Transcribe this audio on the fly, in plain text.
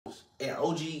and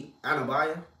OG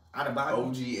Anabaya.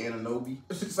 OG Ananobi.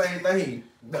 It's the same thing.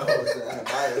 No, it's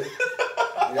Anabaya.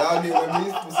 Y'all need what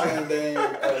me for saying thing.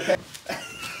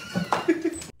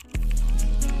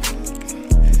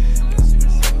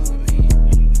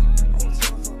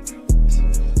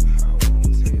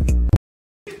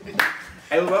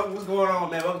 Hey, what's going on,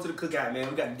 man? Welcome to the cookout, man.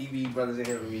 We got the DB brothers in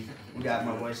here with me. We got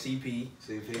my boy CP.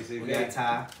 CP. We got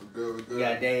Ty. We're good. We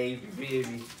got Dave. You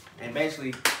feel me? And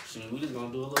basically, shoot, we just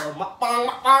gonna do a little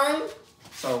mukbang.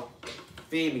 So,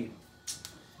 feel me?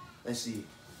 Let's see.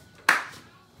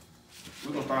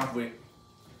 We're gonna start off with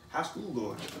how's school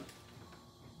going?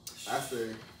 I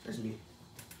say, That's me.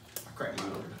 I cracked my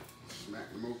order.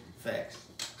 smack them open. Facts.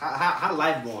 How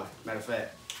life going? Matter of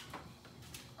fact.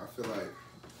 I feel like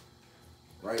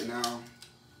right now,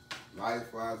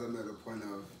 life-wise, I'm at a point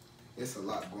of it's a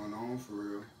lot going on for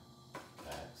real.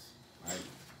 Like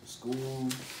school,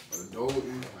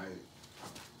 adulting,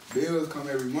 like bills come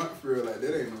every month for real. Like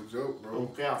that ain't no joke, bro. No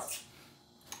cap.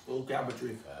 No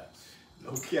cabinetry.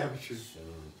 No cabinetry.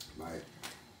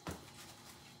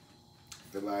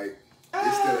 Like, I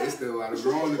feel like it's still a lot of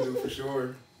growing to do for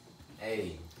sure.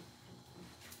 Hey,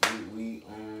 we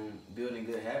building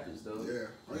good habits though. Yeah.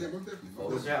 Oh yeah, most definitely.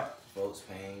 No cap. Folks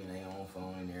paying their own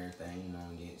phone and everything, you know,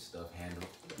 and getting stuff handled.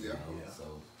 Yeah. You know? So,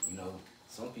 you know,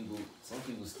 some people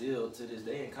still to this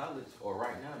day in college or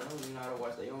right now don't even know how to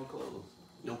wash their own clothes.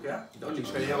 No cap. Don't you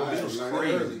Yeah, say that it's was like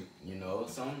crazy. early. You know,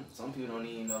 some people don't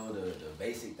even know the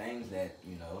basic things that,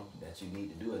 you know, that you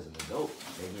need to do as an adult.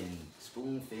 They're getting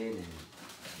spoon fed and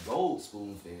gold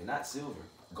spoon fed, not silver,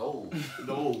 gold.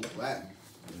 No. Latin.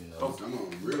 You know, I'm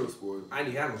on real sport. I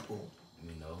ain't had no spoon.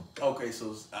 you know. Okay,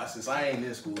 so since I ain't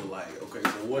in school, like, okay,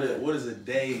 so what does a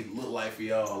day look like for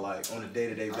y'all, like, on a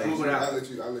day-to-day basis? I'll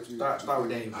let you. Start with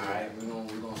Dave. All right,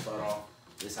 we're gonna start off.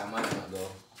 This how my jump go.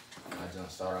 My jump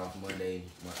start off Monday.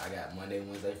 I got Monday,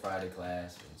 Wednesday, Friday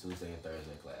class, and Tuesday and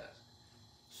Thursday class.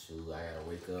 Shoot, I gotta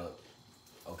wake up.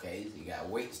 Okay, you got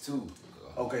weights too.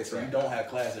 Okay, so you don't have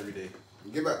class every day.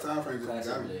 Give out time frames. Class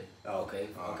every day. Oh, Okay,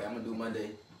 all right. I'm gonna do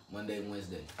Monday,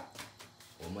 Wednesday.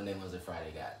 Well, Monday, Wednesday,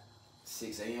 Friday got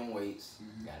 6 a.m. weights.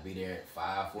 Gotta be there at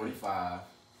 5:45,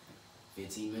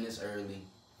 15 minutes early.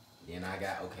 Then I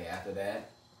got, after that,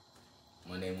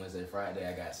 Monday, Wednesday, Friday,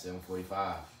 I got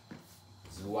 7:45.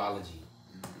 Zoology.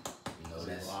 You know,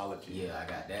 that's, Zoology. yeah, I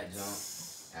got that jump.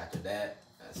 After that,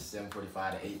 that's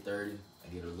 7:45 to 8:30. I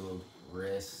get a little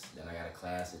rest. Then I got a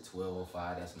class at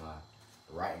 12:05. That's my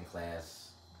writing class.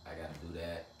 I gotta do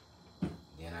that.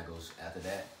 Then I go, after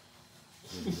that,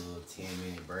 get a little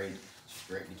 10-minute break,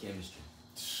 straight to chemistry.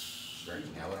 Straight,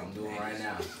 now what I'm doing right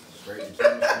now, straight to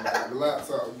chemistry. Got the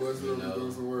laptop, bust it You up and know.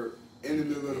 doing some work in the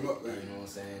middle of the You mukbang. know what I'm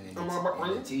saying?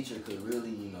 And the teacher could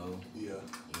really, you know,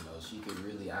 she could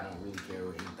really, I don't really care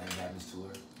what anything happens to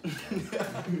her.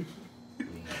 You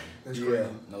know, That's Yeah. crazy.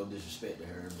 no disrespect to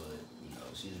her, but, you know,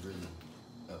 she's really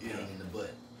a pain in the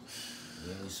butt.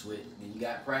 Then we switch. Then you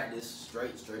got practice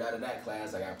straight out of that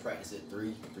class. I got practice at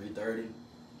 3:30.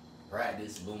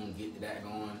 Practice, boom, get to that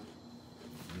going.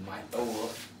 You might throw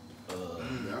up.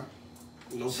 Yeah.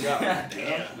 No cap.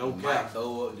 Damn. No You might cap.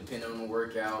 throw up depending on the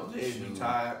workout. Dave, you Shoot,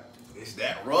 tired? It's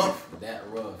that rough. that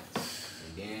rough.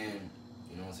 And then,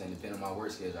 you know what I'm saying, depending on my work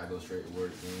schedule, I go straight to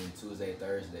work. Then Tuesday,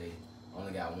 Thursday,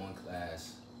 only got one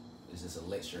class. It's just a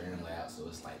lecture and lab, so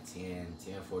it's like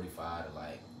 10:45 to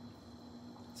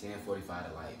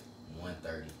like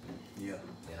 1:30. Yeah.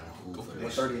 Then I'm cool for the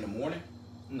 1:30 in the morning?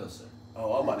 No, sir.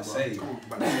 Oh, I'm about to say. Come on.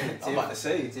 I'm about to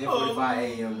say. 10:45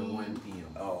 a.m. to 1 p.m.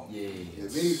 Oh. Yeah.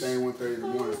 If anything, 1:30 in the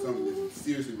morning, something is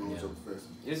seriously wrong with Yeah. your professor.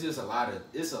 It's just a lot.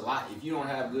 If you don't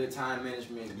have good time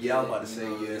management, Yeah, I was about to you say,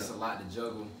 know, yeah. it's a lot to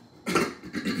juggle.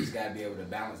 You just gotta be able to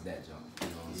balance that jump. You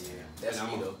know what I'm saying? That's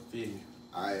me though. Feel me.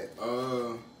 Alright,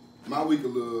 my week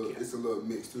it's a little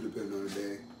mixed too, depending on the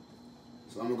day.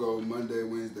 So I'm gonna go Monday,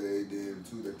 Wednesday, then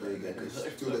Tuesday, Thursday, 'cause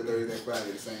Tuesday, Thursday,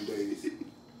 Friday, the same days.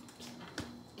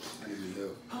 I need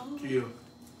help. Kill.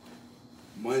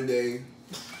 Monday,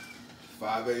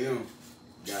 5 a.m.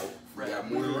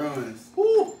 Got morning runs.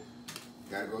 Woo!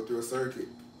 Gotta go through a circuit.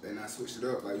 Then I switched it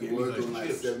up. Like we Yeah, was you doing got like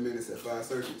chips. 7 minutes at 5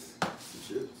 circuits. Some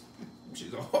chips.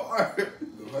 She's hard.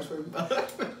 Little hush baby.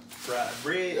 Fried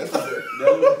bread. That's what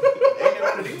Ain't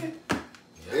that what it is?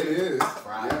 it is.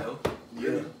 Fried Yeah. though.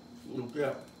 Yeah. No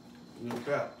cap. No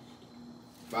cap.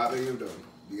 5 a.m. though.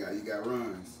 You got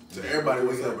runs. So everybody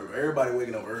waking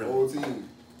up early. Whole team.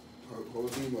 Whole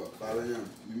team up. 5 a.m.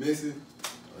 You miss it,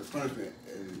 it's punishment.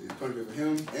 And it's punishment for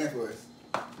him and for us.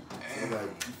 So like,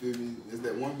 you feel me? It's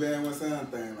that one band, one sound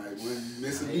thing. Like when you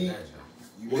miss a I hate beat, that jump.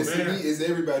 you One miss a band. beat, it's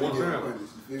everybody One getting band.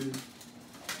 punished. You feel me?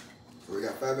 So we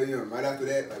got 5 a.m. Right after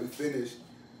that, like we finished,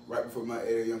 right before my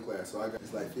 8 a.m. class. So I got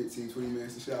it's like 15, 20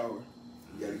 minutes to shower.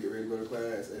 You gotta get ready to go to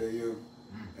class, 8 a.m.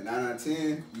 And 9 out of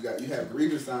 10, you have a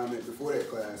reading assignment before that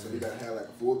class, so you gotta have like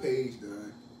a full page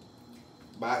done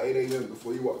by 8 a.m.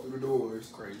 before you walk through the doors.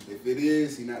 Crazy. If it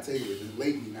is, he's not taking it. If it's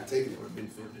late, he's not taking it. Or been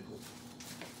physical.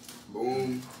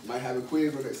 Boom. Might have a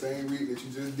quiz on that same read that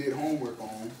you just did homework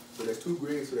on. So that's 2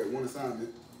 grades for that one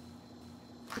assignment.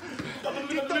 Right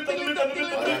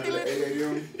after the 8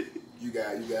 a.m., you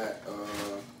got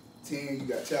 10, you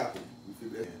got chapel. You feel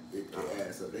that? It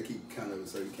adds up. They keep kind of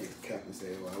so you can't cap and say,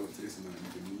 oh, I went to this amount.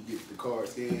 When you get the card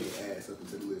scanned, it adds up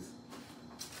into the list.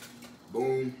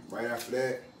 Boom. Right after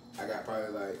that, I got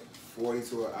probably like 40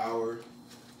 to an hour.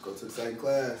 Go to the second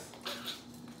class.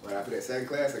 Right after that second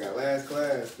class, I got last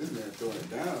class. This man throwing it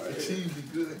down right here. Cheese be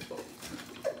good.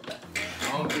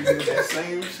 I don't think it's that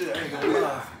same shit. I ain't gonna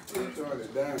lie. He's throwing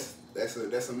it down.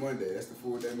 That's a Monday. That's the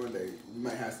full day Monday. You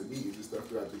might have some meetings and stuff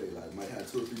throughout the day. Like, you might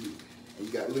have 2 or 3 meetings. And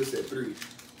you got lists at 3.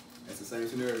 That's the same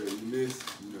scenario. You miss,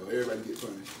 everybody gets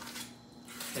punished.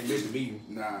 And miss the meeting.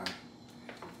 Nah.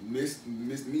 Miss the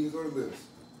meetings or the list.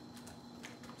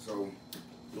 So.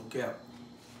 No cap.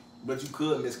 But you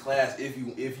could miss class if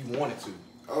you wanted to.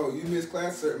 Oh, you miss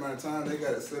class a certain amount of time, they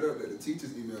got it set up that the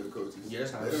teachers email the coaches. Yeah,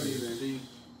 that's how they it don't is. even,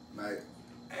 like,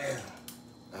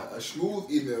 a smooth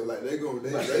email, like, they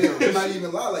might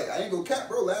even lie, like, I ain't gonna cap,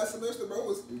 bro. Last semester, bro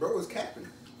was capping.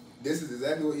 This is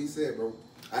exactly what he said, bro.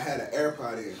 I had an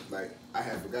AirPod in, like, I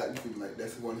had forgotten, you feel me, like,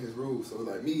 that's one of his rules. So,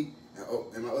 like, me,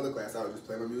 in my other class, I would just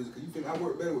play my music, because you feel me, I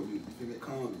work better with music, you feel me, it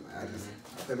calms me. Like,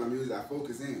 I play my music, I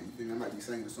focus in, you feel me, I might be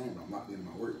singing a song, but I'm locked into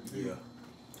my work, you feel me?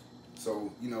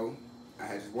 So, I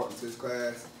had just walked into his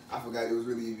class. I forgot it was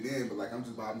really even in, but like I'm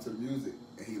just vibing to the music,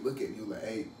 and he look at me. He was like,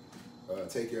 "Hey,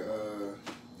 take your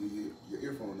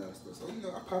earphone out and stuff." So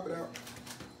I pop it out.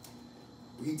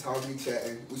 He talking,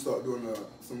 chatting. We start doing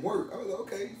some work. I was like,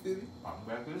 "Okay, you feel me?" Pop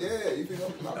back in? Yeah, you feel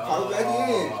me? I pop it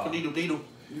back in. Needle.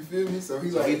 You feel me? So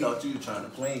he thought you were trying to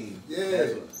play him. Yeah,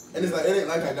 and it's like it ain't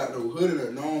like I got no hood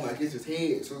or nothing. Like it's just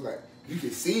head. So it's like you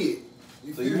can see it.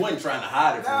 So you wasn't trying to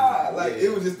hide it from him. Like it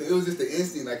was just the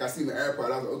instinct. Like I see my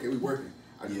AirPod, I was like, okay, we working.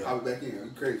 I just pop it back in.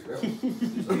 You crazy for that one.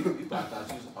 You thought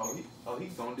you was,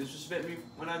 he's gonna disrespect me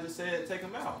when I just said take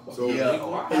him out. So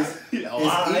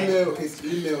his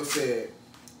email said,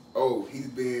 oh,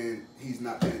 he's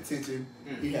not paying attention.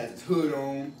 He has his hood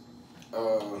on.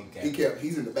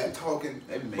 He's in the back talking.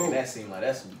 They be making that seem like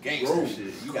that's some gangster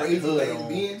shit. You got the hood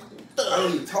on. I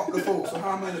don't even talk to folks, so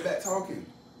how am I in the back talking?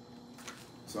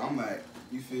 So I'm like,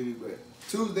 you feel me? But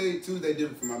Tuesday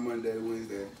different from my Monday,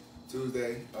 Wednesday.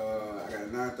 Tuesday, I got a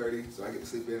 9:30, so I get to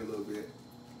sleep in a little bit.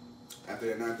 After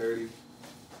that 9:30,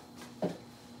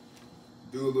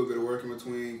 do a little bit of work in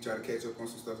between, try to catch up on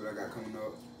some stuff that I got coming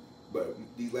up. But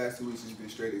these last 2 weeks has been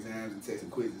straight exams and tests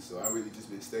and quizzes, so I really just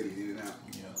been studying in and out.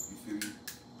 Yeah. You feel me?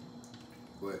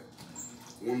 But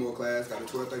one more class, got a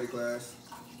 12:30 class.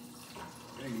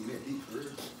 I ain't even that deep for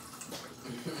real.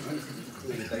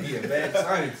 He a bad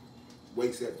science.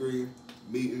 Wakes at 3,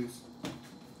 meetings.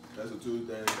 That's a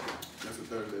Tuesday. That's a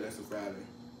Thursday. That's a Friday.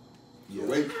 Yeah. So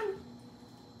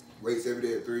wakes every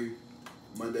day at 3.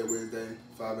 Monday, Wednesday,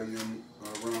 5 a.m.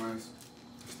 Runs.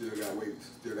 Still got weights.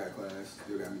 Still got class.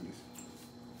 Still got meetings.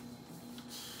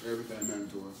 Everything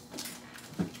mandatory.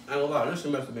 I ain't gonna lie, this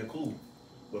semester been cool.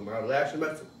 But my last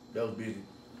semester, that was busy.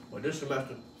 But this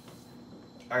semester,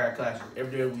 I got classes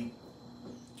every day of the week.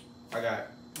 I got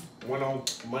one on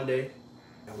Monday,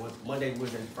 and Monday,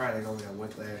 Wednesday, and Fridays I only got 1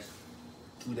 class.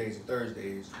 Tuesdays and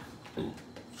Thursdays.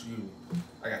 Excuse me.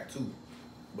 I got 2.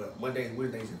 But Mondays,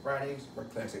 Wednesdays, and Fridays, my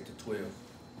class 8 to 12.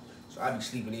 So I be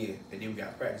sleeping in, and then we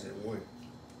got practice at 1.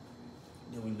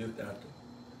 Then we lift out there.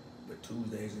 But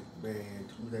Tuesdays and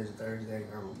Thursdays,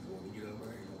 I don't want to get up.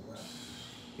 I ain't gonna lie.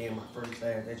 Then my first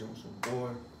class, that joke was so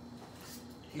boring.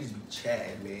 He just be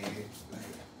chatting, man. Like,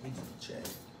 he just be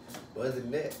chatting. But other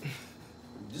than that,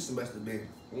 this semester been,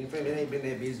 you feel me? It ain't been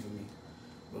that busy for me.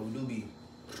 But we do be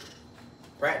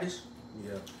practice,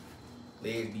 yeah.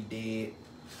 Legs be dead.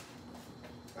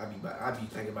 I be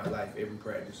thinking about life every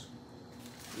practice.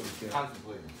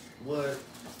 Contemplating. What?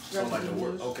 So like the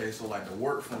work. Okay, so like the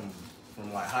work from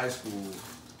like high school.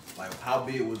 Like how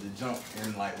big was the jump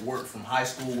in like work from high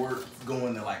school work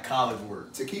going to like college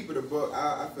work? To keep it a buck,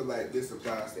 I feel like this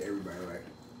applies to everybody. Like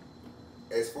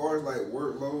as far as like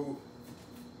workload,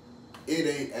 it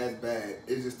ain't as bad.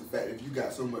 It's just the fact that if you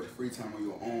got so much free time on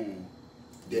your own,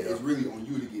 that it's really on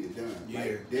you to get it done. Yeah,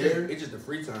 like, there, it's just the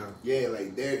free time. Yeah,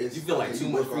 like there is. You feel like too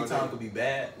much free time could be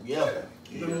bad? Yeah.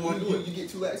 You get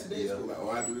too lax today. So like, oh,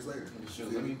 I'll do this later. Sure.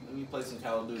 Let me play some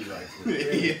Call of Duty right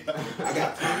quick. I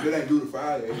got time. It ain't due to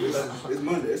Friday. It's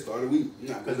Monday. It's start of the week.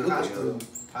 Because in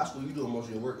high school, you doing most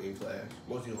of your work in class,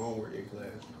 most of your homework in class.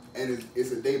 And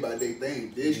it's a day by day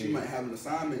thing. This you might have an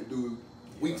assignment due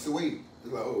weeks away.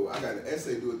 It's like, oh, I got an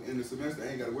essay due at the end of the semester. I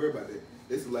ain't got to worry about that.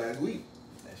 This is the last week.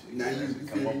 Now you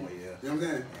come feel on, me? You know what I'm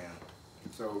saying?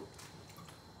 Yeah. So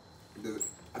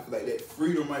I feel like that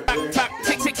freedom right there.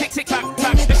 Tick tick tick tick tock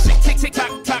tock. Tick tick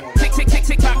tock tock. Tick tick tick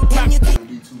tick tock tock. There's gonna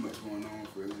be too much going on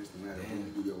for it just to matter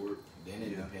when you do your work. Then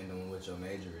it depends on what your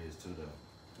major is too,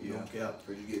 though. You don't care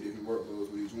because you get different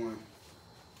workloads with each one.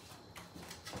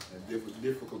 And different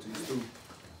difficulties too.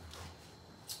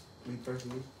 Me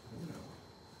personally,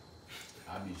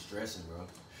 I be stressing, bro.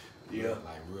 Yeah.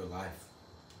 Like real life.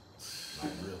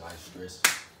 Like real life stress.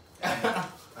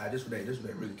 this is what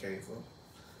that really came from.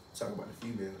 Talking about the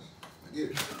females. I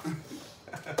get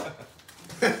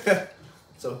it.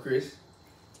 So Chris,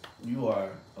 you are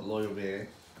a loyal man.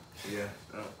 Yeah.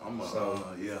 I'm a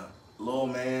loyal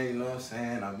man, you know what I'm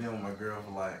saying? I've been with my girl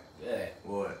for like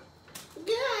what?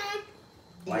 Good.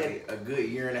 Like a good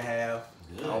year and a half.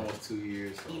 Good. Almost 2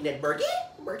 years. So. Eating that burger.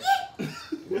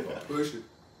 Push it.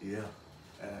 Yeah.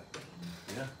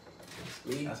 Yeah.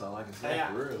 Me? That's all I can say Hey,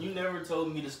 for real. you never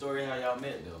told me the story how y'all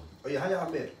met though. Oh yeah, how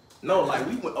y'all met? No, like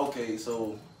we went. Okay,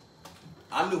 so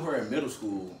I knew her in middle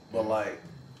school, but like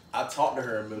I talked to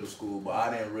her in middle school, but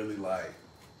I didn't really like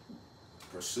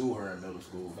pursue her in middle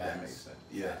school. If that makes sense.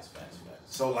 Yeah. Facts.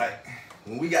 So like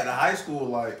when we got to high school,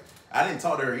 like I didn't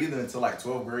talk to her either until like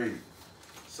 12th grade.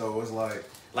 So it's like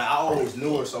I always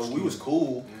knew her, so we was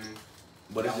cool.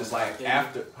 But it's just like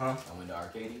after, huh? I went to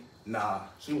Arcadia. Nah.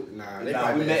 They we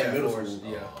probably met in Fat middle Forest.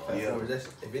 school. Yeah, Fat Yeah. Forest.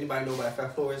 If anybody know about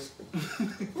Fat Forest,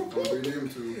 I'm gonna bring them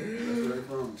too. That's where they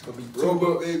from. it's gonna be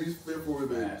Roebuck babies, Fat Forward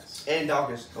babies. Facts. and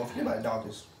Dawkins. Don't forget about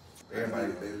Dawkins.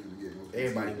 Everybody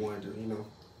Everybody wanted to,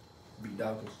 beat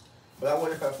Dawkins. But I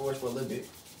went to Fat Forest for a little bit.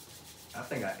 I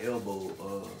think I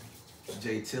elbowed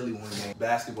Jay Tilly one game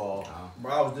basketball.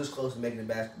 Bro, I was this close to making the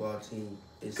basketball team.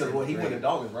 Because he went to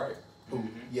Dawkins, right?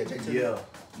 Yeah, Jay Tilly. Yeah.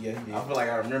 Yeah, he did. I feel like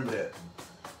I remember that.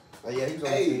 Oh, yeah, he was on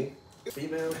the team.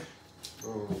 Female?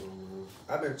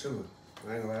 I've been to her.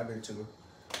 I ain't gonna lie, I've been to her.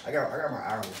 I got my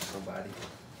eye on somebody,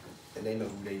 and they know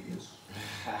who they is.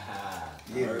 I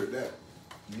heard that.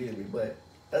 You hear me? But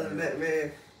other than that,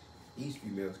 man, these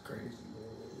females crazy,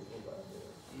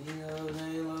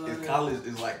 man. Is college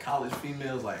is like college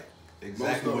females like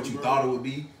exactly Most what of you them, thought it would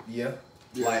be? Yeah.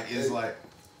 Like it's like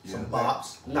Some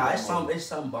bops. Nah, it's some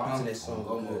bops and it's some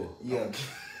good. Yeah.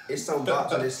 It's some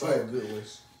bops and it's some good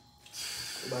ones.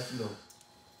 What about you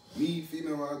though? Me,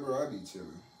 female wise, bro, I be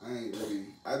chilling.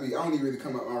 I don't even really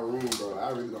come out my room, bro.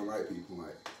 I really don't like people.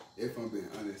 Like, if I'm being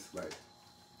honest, like,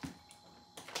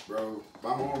 bro, my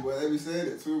homeboy, they be saying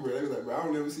it too, bro. They be like, bro, I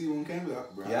don't ever see you on camera,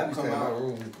 bro. Yeah, I be staying in my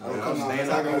room. I don't come out.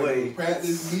 I gotta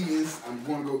practice meetings. I'm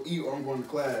going to go eat or I'm going to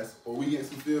class or we get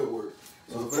some field work.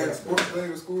 So if it's sports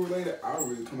related or school related, I don't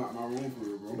really come out my room for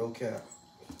it, bro. No cap.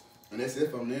 And that's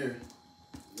if I'm there. You know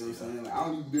what I'm saying? Like, I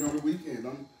don't even be on the weekends.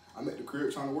 I'm at the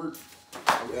crib trying to work.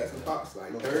 I be asking pops,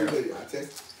 like, Thursday, I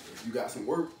text, you got some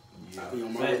work. Yeah. I be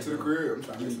on my way to the crib. I'm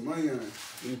trying to get some money on it.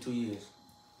 Give me 2 years.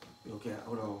 Okay,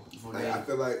 hold on. Before Like, I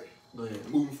feel like go ahead.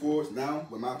 moving forward now,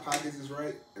 when my pockets is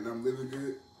right and I'm living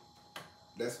good,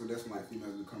 that's when like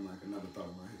females become like another thought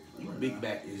in my head. Like, You right big now.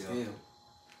 back as hell.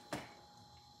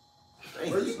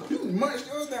 Bro, you munched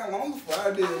yours down long before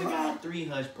I did. I Man. got 3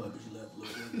 hush puppies left,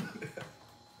 little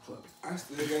Fuck. I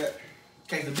still got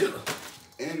Came to dinner.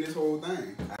 and this whole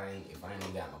thing. If I ain't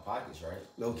even got my pockets right.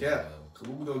 No cap. Cause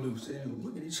what we gonna do? Sit and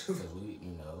look at each other. Cause we,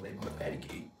 Make my patty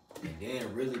cake. And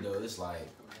then really though, it's like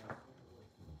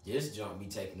this junk be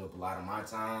taking up a lot of my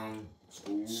time.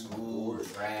 School,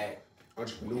 track, and then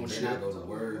I Entrepreneurship. go to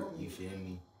work. You feel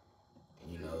me?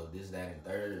 And, this, that, and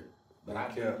third. But I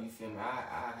do, you feel me?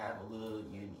 I have a little,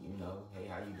 you know, hey,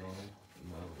 how you doing?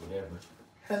 Whatever.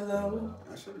 Hello.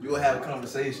 You'll have a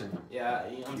conversation. Yeah,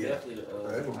 I'm definitely.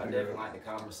 That's gonna I be definitely real. like to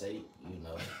conversate.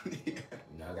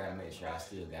 I gotta make sure I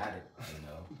still got it.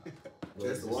 But That's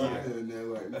it's the just one like, in there,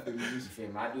 like, you feel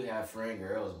me? I do have friend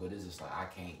girls, but it's just like I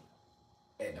can't.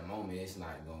 At the moment, it's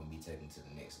not gonna be taken to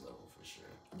the next level for sure.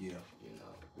 Yeah.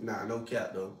 Nah, no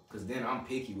cap though. Cause then I'm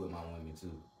picky with my women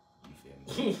too. You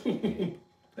feel me?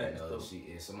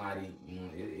 If somebody,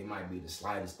 it might be the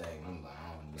slightest thing. I'm like,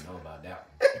 I don't even know about that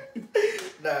one.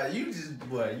 Nah, you just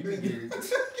boy, you can get it.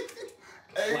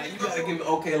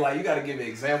 Like you gotta give an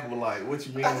example. Like what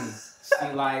you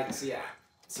mean?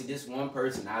 See, this one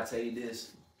person. I'll tell you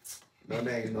this. No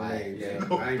names, no Like, names.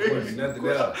 yeah. I ain't putting nothing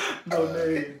else. No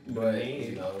name. But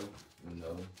you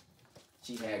know,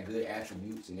 she had good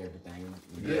attributes and everything.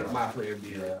 Good, my player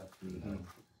did. Yeah.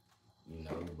 You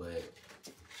know, but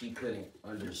she couldn't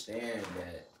understand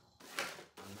that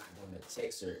I'm not gonna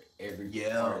text her every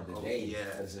part of the day.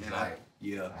 Because it's like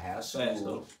I have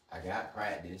school, I got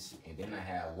practice, and then I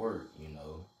have work. You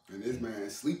know. And this man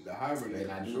sleep to hibernate.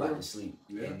 And I do like to sleep.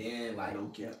 Yeah. And then like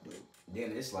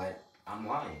then it's like I'm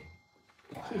lying.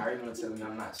 Like, how are you gonna tell me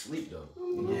I'm not asleep though?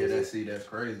 You know? Yeah, that's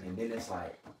crazy. And then it's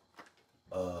like,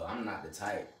 I'm not the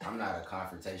type. I'm not a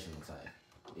confrontational type.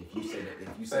 If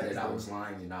you said that I was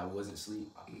lying and I wasn't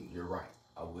asleep, you're right.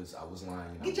 I was lying.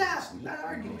 And Good I wasn't job. asleep. Not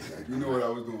arguing. You know what I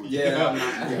was doing. Yeah, I'm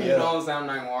not, you know what I'm saying. I'm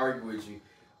not gonna argue with you.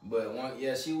 But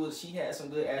she had some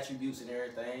good attributes and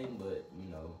everything. But you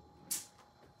know,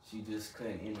 she just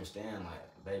couldn't understand.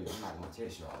 Like, baby, I'm not gonna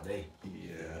text you all day.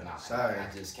 Yeah. Sorry. I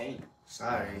just can't.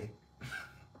 Sorry.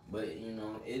 But you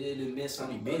know, it had been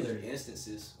some other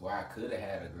instances where I could have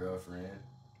had a girlfriend.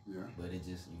 Yeah. But it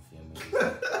just, you feel me?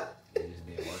 It just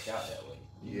didn't work out that way.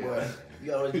 Yeah.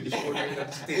 You always be the short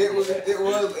It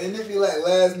was, and it be like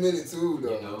last minute too,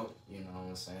 though. You know what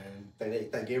I'm saying? They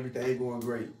think everything going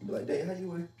great. You be like, Dave, how you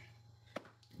win?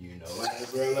 You know.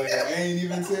 Bro, like I ain't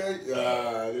even tell you.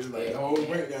 This like the whole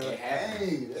breakdown. It happened.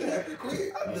 Dang, that happened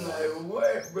quick. I be like,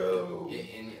 what, bro? Yeah,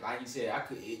 and like you said,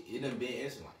 it done been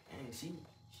instant. Like, dang,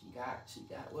 she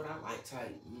got what I like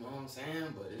type. You know what I'm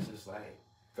saying? But it's just like,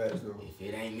 Fast though. if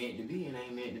it ain't meant to be, it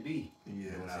ain't meant to be. Yeah,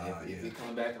 You know what I'm saying? If it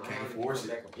come back around, Can't it force come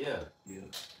it. back, yeah. Yeah.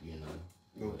 You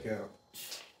know. No count.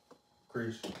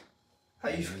 Chris, how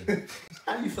you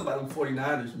feel about them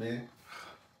 49ers, man?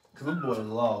 Cause them boys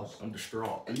lost. I'm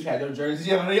distraught. And you had them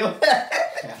jerseys on your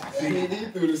He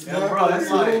threw the snap. Bro, that's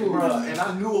like, bro, and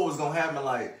I knew what was gonna happen.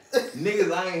 Like,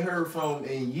 niggas I ain't heard from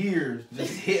in years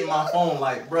just hitting my phone.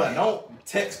 Like, bro, don't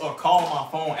text or call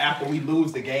my phone after we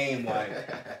lose the game. Like,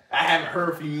 I haven't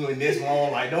heard from you in this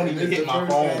long. Like, don't even hit my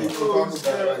phone.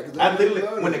 I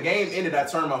literally, when the game ended, I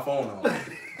turned my phone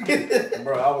on.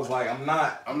 Bro, I was like, I'm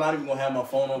not even gonna have my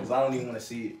phone on because I don't even want to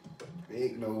see it.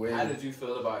 Ain't no way. How did you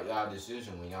feel about y'all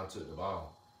decision when y'all took the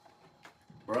ball?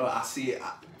 Bro, I see it.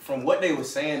 From what they were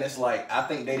saying, it's like, I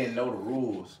think they didn't know the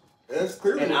rules. That's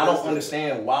clear. And I don't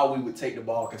understand why we would take the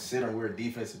ball considering we're a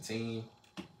defensive team.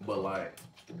 But like,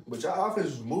 But y'all offense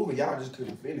was moving, y'all just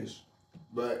couldn't finish.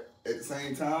 But at the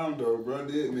same time, though, bro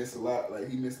did miss a lot. Like,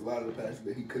 he missed a lot of the passes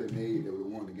that he could have made that would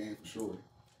have won the game for sure.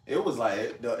 it was like,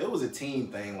 it was a team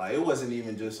thing. Like, it wasn't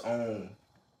even just on.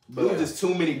 But it was just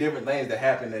too many different things that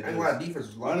happened. That That's why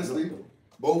defense was Honestly,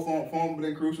 both fumbled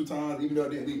in crucial times. Even though it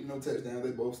didn't lead to no touchdowns,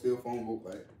 they both still fumbled.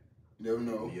 Like, you never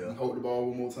know. Yeah. You hold the ball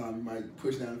one more time, you might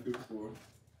push down the field score.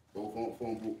 Both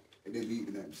fumbled. It didn't lead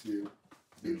to that still.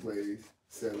 Big plays,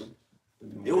 7.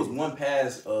 It was one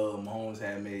pass Mahomes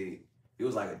had made. It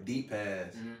was like a deep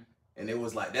pass. And it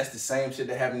was like, that's the same shit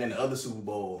that happened in the other Super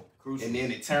Bowl. Crucial. And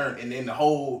then it turned, and then the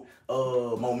whole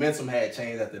momentum had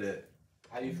changed after that.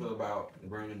 How do you feel about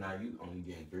Brandon Ayuk only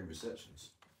getting 3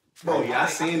 receptions? Oh yeah, I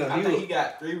seen him. I think he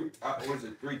got 3. Was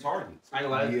it 3 targets? I ain't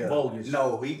like Yeah. bogus.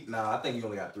 No, I think he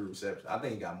only got 3 receptions. I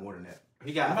think he got more than that. I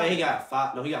think he got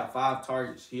 5. No, he got 5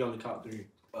 targets. He only caught 3.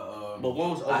 But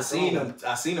one was overthrown.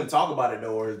 I seen him talk about it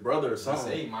though, or his brother or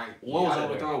something. Say Mike. One was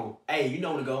overthrown. Hey, you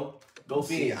know to go. Go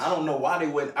See, finish. I don't know why they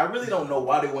wouldn't. I really don't know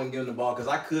why they wouldn't give him the ball because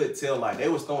I could tell like they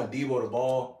was throwing Debo the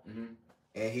ball,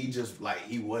 and he just like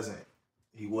he wasn't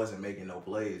making no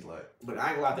plays like. But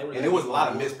I ain't gonna lie, they And it was a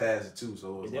lot of missed passes too. So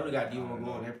it was if they would like, have got Debo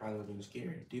going, that probably would have been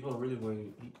scary. Debo really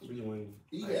wasn't. He really wasn't.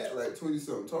 He had like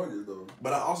 20-something targets, though.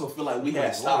 But I also feel like we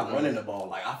had stopped running the ball.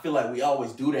 Like I feel like we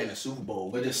always do that in the Super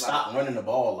Bowl. We just stopped running the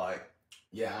ball. Like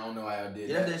Yeah, I don't know how I did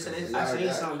Yeah, that. I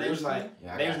seen something. They was like,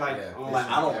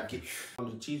 I don't get.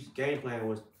 The Chiefs' game plan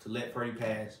was to let Purdy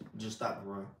pass, just stop the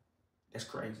run. That's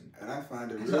crazy. And I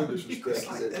find it real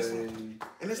disrespectful that That's- they.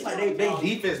 And it's like they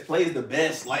defense plays the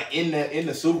best like in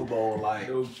the Super Bowl. Like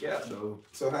No cap though.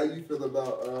 So how you feel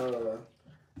about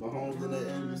Mahomes in that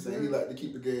interview saying he like to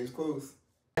keep the games close?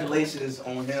 congratulations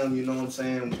on him. You know what I'm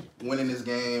saying, winning this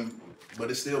game,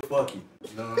 but it's still fuck you.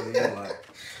 You know what I mean? Like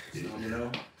you know.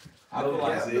 I feel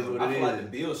like, It is what it the is.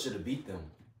 Bills should have beat them.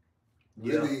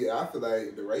 Really, I feel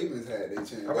like the Ravens had their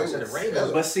chance. I said the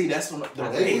Ravens, But see, that's when the They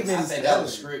was- Ravens. I think that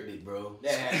was scripted, bro.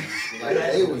 That had to be scripted.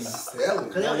 Like, they was selling.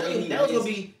 Cause that was gonna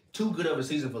be too good of a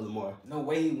season for Lamar. No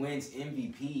way he wins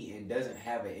MVP and doesn't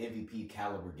have an MVP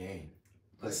caliber game.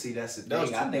 But see, that's the That was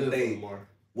thing. too I think good for they. Lamar.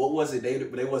 What was it?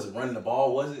 They wasn't running the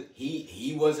ball, was it?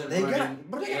 He wasn't They running.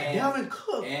 got and, Dalvin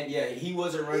Cook. and yeah, he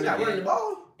wasn't He running. not running the and,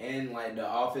 ball. and like the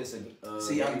offensive.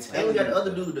 See, I'm game They telling only plan. got the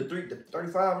other dude, the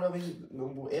 35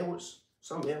 whatever, Edwards,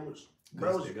 some Edwards.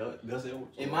 Bro, Gus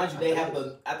Edwards. And mind you, they have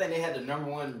I think they had the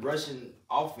 #1 rushing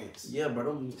offense. yeah, bro.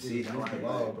 Them see the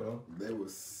ball, bro. They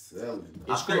was selling.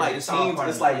 I feel like teams,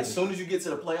 it's like as soon as you get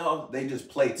to the playoffs, they just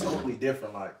play totally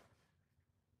different. Like,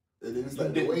 and then it's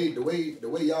like the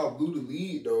way y'all blew the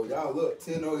lead though. Y'all up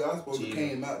 10-0. Y'all supposed to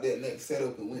came out that next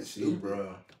setup and went stupid,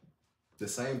 bro. The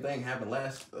same thing happened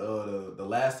the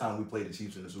last time we played the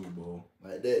Chiefs in the Super Bowl.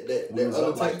 Like that We was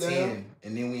other up like touchdown. 10,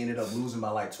 and then we ended up losing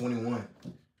by like 21.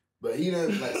 But he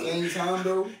done like same time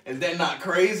though. Is that not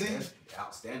crazy? That's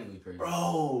outstandingly crazy.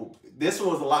 Bro, this one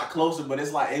was a lot closer, but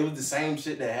it's like it was the same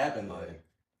shit that happened. Like,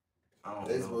 I don't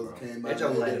They know, supposed to bro. came They out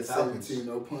jumped and like did the a Falcons.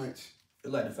 17-0 punch.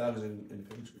 It's like the Falcons and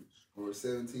the Patriots. Or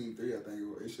 17-3, I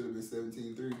think it should have been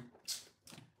 17-3.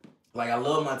 Like, I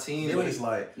love my team, but it's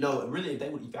like, No, really, if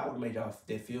y'all would have made y'all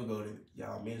that field goal that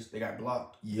y'all missed, they got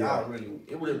blocked. Yeah. Y'all really,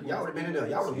 y'all would have been in there.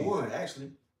 Y'all would have won,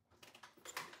 actually.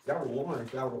 Y'all would have won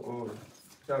if y'all would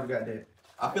have got that.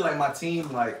 I feel like my team,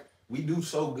 like, we do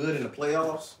so good in the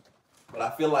playoffs, but I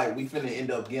feel like we finna end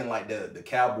up getting like the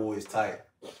Cowboys type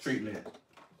treatment.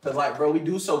 Cause like, bro, we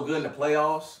do so good in the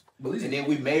playoffs, and then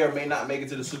we may or may not make it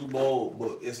to the Super Bowl,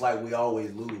 but it's like we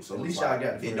always lose. So At it's least like,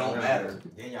 y'all got the it first don't round. matter.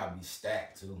 Then y'all be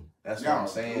stacked too. That's what I'm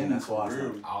saying. That's why I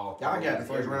said. All Y'all got the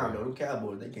first round, though. Them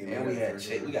Cowboys, they came And in we the had first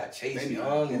round. we got Chase They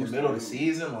Young in the need middle of the to-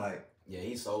 season. Like, Yeah,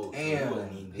 he sold.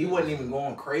 damn, he wasn't even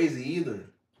going crazy either.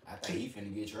 I think he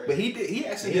finna get traded. But he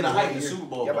actually He did a did hype in the good. Super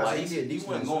Bowl. Yeah, but but like, he did he decent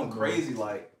wasn't in the going Super Bowl. crazy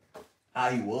like how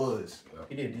he was.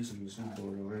 He did decent in the Super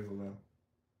Bowl, though. I ain't gonna lie.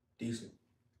 Decent.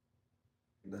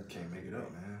 That can't make it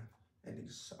up, man. That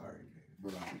nigga's sorry, man.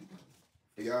 But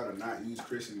for y'all to not use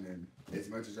Christian as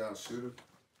much as y'all should have.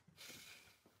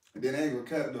 And then I ain't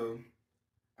gonna cap though.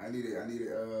 I needed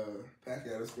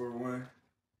Pacquiao to score one.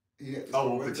 He had to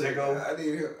score one. Pacheco? I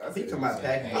needed him. I He said, talking about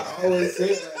Pacquiao. I always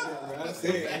say that, bro. I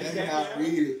said that's how I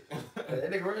read it.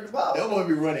 That nigga running the ball. That boy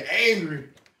be running angry.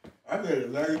 I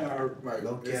said learn how to like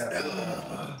No cap.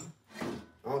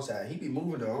 Onside, he be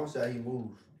moving though. Onside, he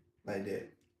moves like that.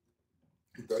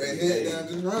 Throw that head down,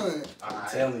 just run. I'm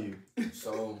telling you.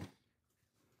 So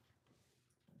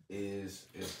is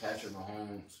Patrick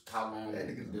Mahomes? How long That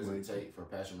nigga's does the it take for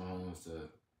Patrick Mahomes to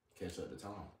catch up to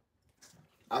Tom?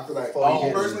 I feel like, 4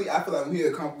 years. personally, I feel like when he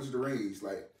accomplished the rings,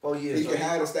 like 4 years. he can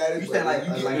have the status. You but said like-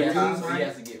 when you like get a the rings, time He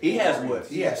has to get. He has 4 what? rings.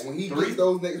 He has when he 3. gets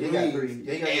those next He got rings, 3.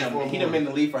 Yeah, he got Damn, 4 he more. done been in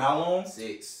the league for how long?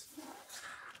 6.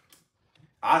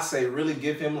 I say really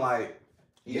give him like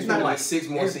It's give not him like like- 6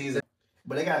 more it's- seasons.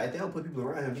 But if they don't put people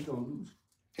around him, he gonna lose.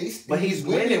 He's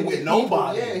winning with people.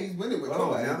 nobody. Yeah, he's winning with Hold on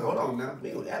nobody. now. Hold on now. We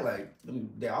don't act like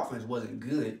their offense wasn't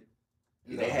good.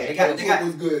 They had- They got-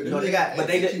 was good. You know, they got- but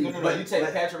they did- executed. But you take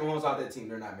Patrick Mahomes off that team,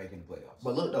 they're not making the playoffs.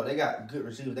 But look though, they got good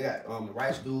receivers. They got the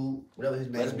Rice dude, whatever his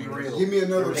name. Let's be is. real. Give me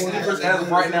another The quarterback. receivers as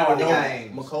of right now are They no got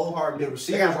names. McCole Hardman. The They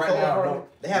receivers got right McCole now Hardman.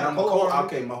 don't. They have Now, McCole Hardman.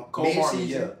 Okay, McCole Hardman.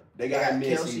 Yeah, Mid-season. they They got got him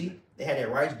Kelsey. mid-season. They had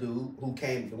that Rice dude who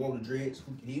came, the one with the dreads.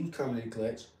 He was coming in the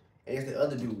clutch. And it's the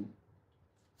other dude.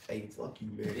 Hey, fuck you,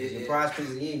 man. The prize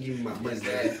picks, he ain't giving me my money.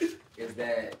 Is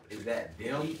that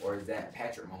them or is that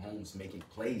Patrick Mahomes making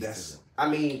plays to them? I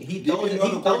mean, he Give throws me it. another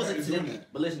He throws quarterback it to doing them.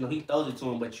 that. But listen, no, he throws it to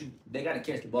him. But they got to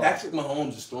catch the ball. Patrick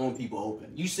Mahomes is throwing people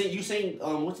open. You seen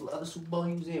what's the other Super Bowl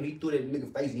he was in? He threw that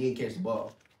nigga face and he didn't catch the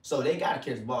ball. So they gotta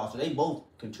catch the ball. So they both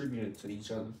contributing to each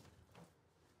other.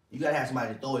 You gotta have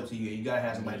somebody to throw it to you, and you gotta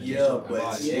have somebody to Yeah, catch the but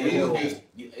ball. still-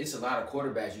 It's a lot of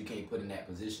quarterbacks you can't put in that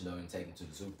position though and take them to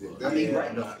the Super Bowl. I mean, Yeah,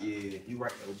 right though. yeah. You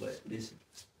right though, but listen,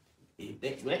 if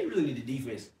they really need the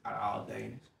defense out of all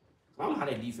things. I don't know how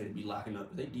their defense be locking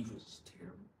up. Their defense is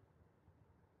terrible.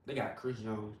 They got Chris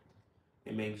Jones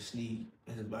and maybe Snead.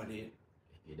 That's about it.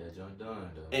 Get that joint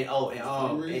done though. And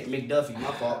and McDuffie.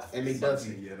 My fault. And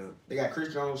McDuffie. Yeah, They got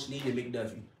Chris Jones, Snead, and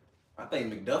McDuffie. I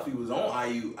think McDuffie was on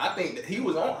IU. I think that he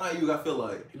was on IU. I feel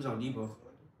like. He was on Debo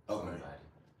Okay.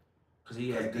 because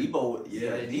he had Debo,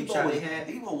 yeah, that Debo, shot was, they had.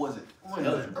 Debo wasn't on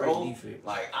That was a it, great bro. defense.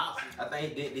 Like, I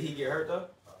think did he get hurt though?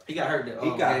 He got hurt. He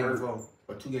got game hurt. before,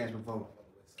 or 2 games before.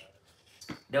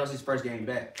 That was his first game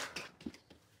back.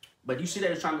 But you see, they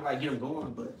was trying to like get him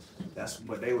going, but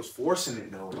but they was forcing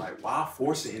it though. Like, why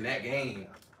force it in that game?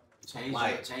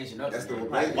 Changing up. That's the man.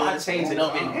 right- Like, why change it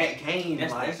up in that game?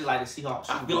 that's Like, just like the Seahawks.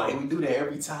 I Super feel like Bowl. we do that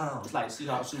every time. It's like the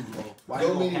Seahawks Super Bowl. Why So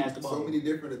you gonna many, pass the ball? so many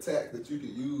different attacks that you could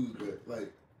use, but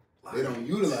like they don't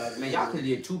utilize it. Man, y'all could have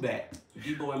did 2 back.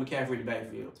 Debo and McCaffrey in the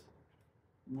backfield.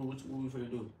 What we finna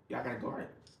do? Y'all gotta guard it.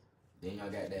 Then y'all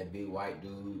got that big white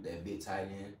dude, that big tight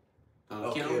end.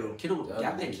 Kittle. The other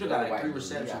I think dude, Kittle the got other like 3 white dude, he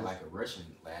receptions. got like a Russian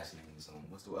last name or something.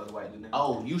 What's the other white dude name?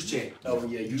 Oh, Juszczyk. Oh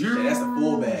yeah, that's the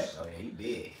fullback. Oh yeah, he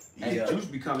big. Hey, Juice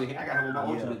be coming here. I got him on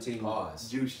my ultimate team. Pause.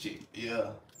 Juice chick.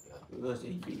 Yeah.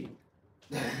 He big.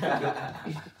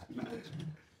 Can't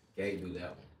do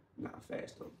that one. Not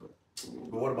fast though, but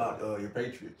what about your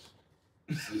Patriots?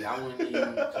 See, I wouldn't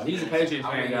even. he's a Patriots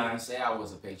I fan, wouldn't even guys. say I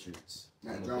was a Patriots.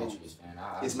 Mac I'm a Jones. Patriots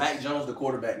fan. Is Mac Jones the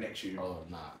quarterback next year? Oh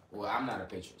nah. Well, I'm not a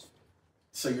Patriots fan.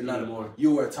 So you're not Anymore.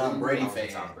 You were a Tom I Brady was a fan.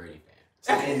 Tom Brady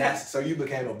So, and so you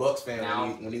became a Bucks fan Now-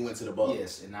 when he went to the Bucks.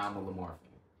 Yes, and now I'm a Lamar fan.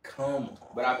 Come on.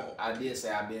 But I did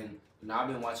say I've been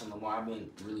watching Lamar. I've been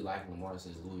really liking Lamar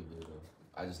since Louisville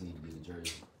though. I just need to get the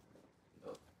jersey.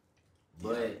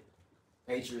 But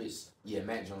Patriots, yeah,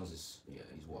 Mac Jones is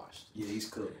he's washed. Yeah, he's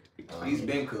cooked. He's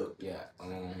been cooked. Yeah.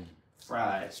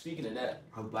 Fried. Speaking of that,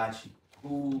 Hibachi.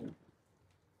 who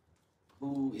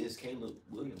is Caleb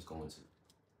Williams going to?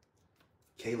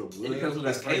 Caleb depends Williams. who got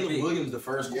Is the first Caleb pick. Williams the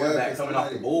first Yeah, quarterback it's coming off the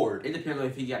somebody- board? It depends on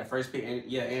if he got the first pick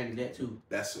and that too.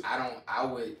 That's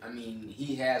I mean,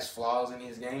 he has flaws in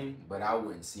his game, but I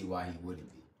wouldn't see why he wouldn't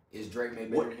be. Is Drake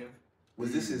maybe better than him?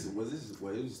 was this his what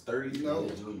it was 30? No.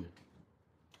 Yeah, junior.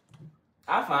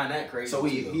 I find that crazy. So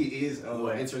he too, is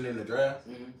entering in the draft.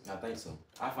 though. I think so.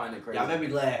 I find it crazy. Y'all better be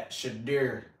glad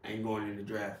Shadir ain't going in the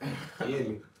draft. You hear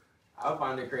me? I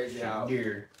find it crazy how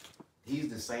Shadir. he's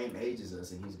the same age as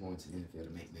us and he's going to the NFL to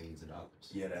make millions of dollars.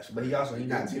 Yeah, that's. But he also he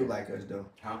not built like us though.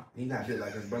 Huh? He not built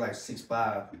like us, bro. Like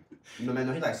 6'5". You know, man,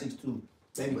 no, he like 6'2".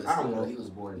 Maybe But I don't still, know. he was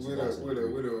born in With 2003. a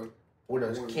With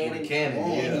a with cannon, cannon,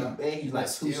 and yeah. he's like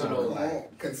But two still, something. though,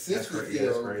 Like, consistency.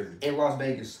 That's crazy. in Las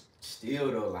Vegas.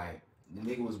 Still though, like the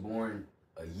nigga was born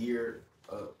a year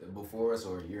before us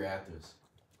or a year after us,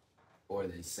 or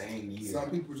the same year. Some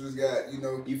people just got,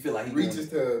 You feel like he reaches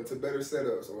to better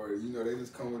setups, or they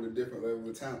just come with a different level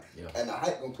of talent. Yeah. And the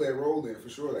hype gonna play a role in it for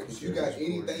sure. Like if you got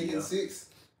anything yeah. in 6,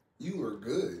 you are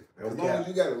good. As Okay. long as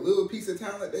you got a little piece of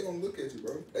talent, they gonna look at you,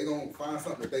 bro. They gonna find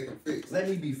something that they can fix. Let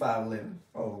me be 5'11".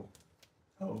 Oh.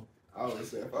 I always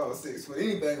say if I was 6 foot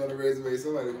anything on the resume,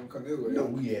 somebody gonna come this way. You know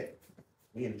we at?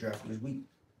 We in the draft this week.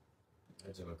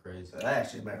 That's going crazy.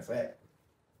 Last year, matter of fact.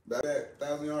 That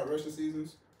 1,000-yard rushing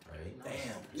seasons. Right? Damn.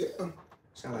 Yeah.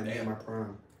 Sound like me in my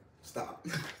prime. Stop.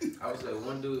 I was like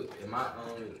one dude in my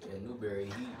in Newberry.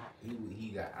 He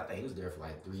got. I think he was there for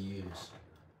like 3 years.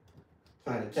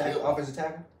 Trying to tackle, offensive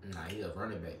tackle. Nah, he was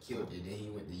running back, killed it. Then he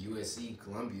went to USC,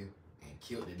 Columbia, and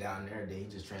killed it down there. Then he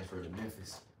just transferred to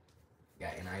Memphis.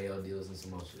 Got NIL deals and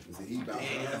some more shit. See, he bounced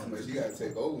around so much. You gotta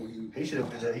take over when He should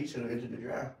have entered the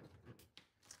draft.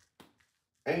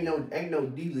 Ain't no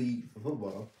D League for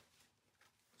football.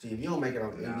 See, if you don't make it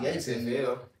on the NBA team,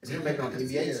 if you don't make it on the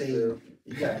NBA team,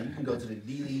 you can go to the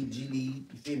D League, G League.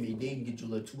 You feel me? Then you can get you a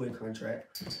little 2-way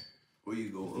contract. Where you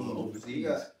go You overseas?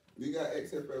 got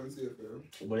XFL and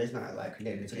CFL. But it's not like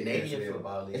connected to the Canadian NFL.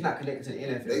 football league. It's not connected to the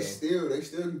NFL. They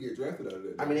still can get drafted out of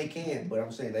that. I mean, they can, but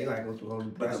I'm saying they gotta go through a whole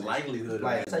new But the process. likelihood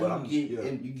Like, of say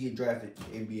that, you get drafted to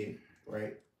NBA,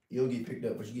 right? You don't get picked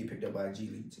up, but you get picked up by a G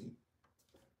League team.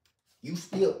 You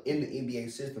still in the NBA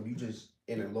system. You just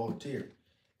in a lower tier.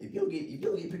 If you don't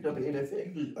get picked up in the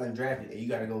NFL, you just undrafted and you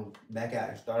gotta go back out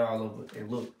and start all over and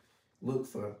look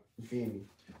for, you feel me?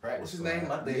 What's his name?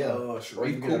 My Yeah. dad, Or you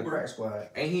Sharif get a Cooper. practice squad.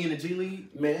 Ain't he in the G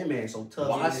League? Man, that man's so tough.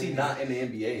 Why is he not in the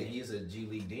And NBA? he's a G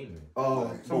League demon. Oh,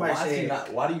 But somebody why is he said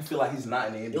not? Why do you feel like he's not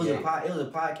in the it was NBA?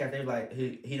 a podcast. They was like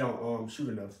he don't shoot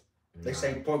enough. They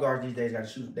say point guards these days gotta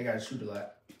shoot. They gotta shoot a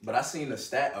lot. But I seen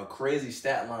a crazy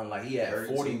stat line, like he had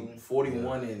 40,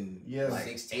 41 and Yeah. like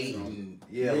 16. and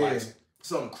Yeah. like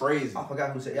something crazy. I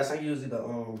forgot who said. I think he was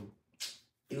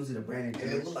either Brandon.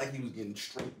 And it looked like he was getting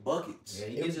straight buckets. Yeah,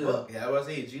 he It gets was buck. Yeah, I was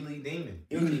saying G League demon.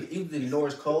 It was either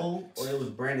Norris Cole or it was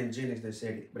Brandon Jennings that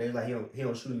said it. But they was like he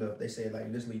don't shoot enough. They said like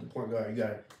in this league the point guard you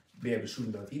gotta be able to shoot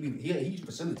enough. He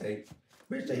facilitate,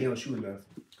 but they say he don't shoot enough.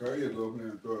 Curry will go up there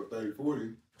and throw up 30,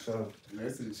 40. So And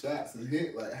that's in shots and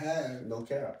hit like half no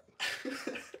cap.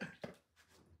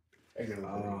 They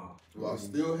gonna while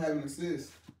still having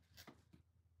assists.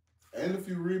 And a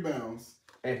few rebounds.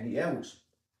 Anthony Edwards.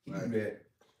 He Right. do that.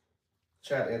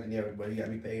 Shout out to Anthony Edwards, but he got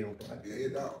me paid on play. Yeah,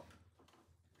 hit out.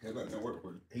 He'll let that work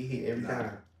for you. He hit every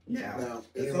time. Yeah. Now,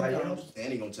 Anybody sometimes else?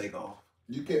 And he gonna take off.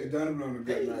 you kept Donovan on a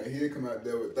good night. He'll come out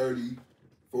there with 30,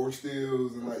 4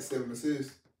 steals, and like 7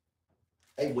 assists.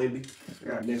 Hey Wimby, I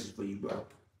got a message for you, bro.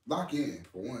 Lock in,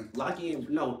 for one. Lock in.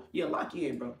 No, yeah, lock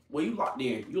in, bro. Well, you locked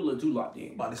in. You a little too locked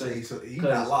in. About to say so he's 'Cause-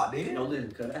 not locked in. No, listen,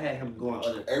 because I had him going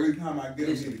other. Every time I get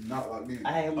him, Listen. he's not locked in.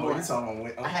 I had him Oh, going. you talking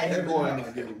about I had him Every time I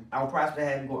going. get him. I was probably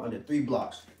had him going under 3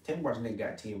 blocks. 10 blocks, nigga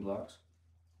got 10 blocks.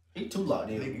 He too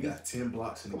locked in. nigga got 10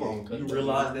 blocks in the Come on, game. cuz. You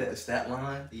realize that the stat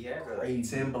line? He had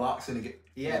Crazy. 10 blocks in the game.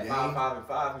 He had in the 5, game? 5, and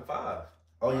 5, and 5.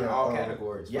 Oh yeah, all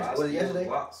categories. Yes, Five was it steals, yesterday?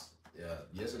 blocks. Yeah,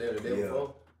 yesterday or the day Yeah.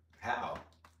 before. How?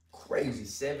 Crazy,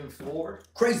 7-4.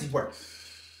 crazy work.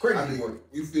 I Crazy mean, work.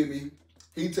 you feel me?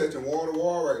 He touching wall to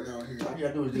wall right now here. All you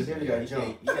gotta do is this. Here you got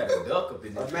jump. You got a duck up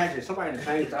in there. Imagine somebody the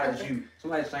same size as you.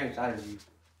 Somebody the same size as you.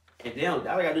 If they don't,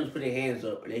 all they gotta do is put their hands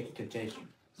up and they can contest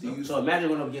you. So imagine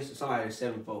going up against somebody that's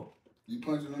 7'4". You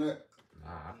punching on that?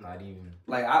 Nah, I'm not even.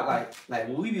 Like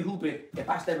when we be hooping, if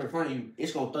I step in front of you,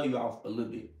 it's gonna throw you off a little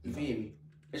bit. You feel me?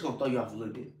 It's gonna throw you off a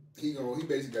little bit. He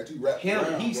basically got you wrapped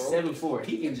around, He's bro. 7'4".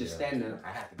 He can just stand there.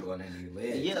 I have to go on that nigga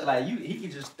leg. Yeah, like he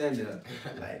can just stand there.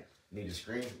 Like, need a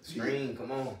screen,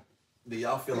 come on. Do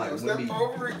y'all feel like Step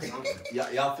over it.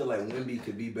 Wemby? Y'all feel like Wemby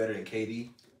could be better than KD?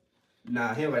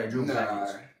 Nah, he ain't drew Nah,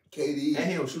 package. KD. And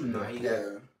he don't shoot enough. Yeah.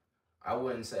 I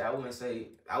wouldn't.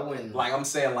 Like I'm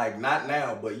saying, like not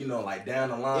now, but you know, like down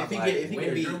the line. If he like, get a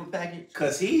Wemby, dribble package,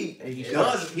 cause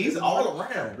he's all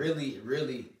around. really,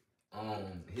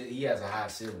 he has a high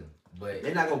ceiling, but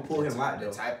they're not gonna pull him out the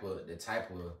though. type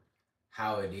of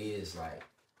how it is, like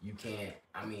you can't.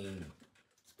 I mean,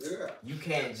 you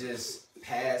can't just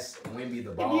pass Wemby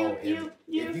the ball.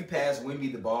 If you pass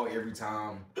Wemby the ball every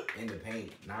time in the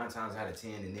paint, 9 times out of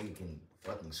 10, the nigga can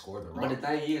fucking score the rock. But the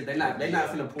thing is, they're not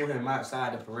finna pull him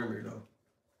outside the perimeter though.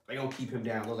 They gonna keep him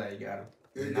down. Look like he got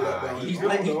him. Nah, He's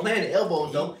playing the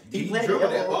elbows though. He playing the dribble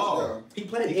that elbows. ball. He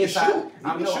playing the He can inside. shoot. He I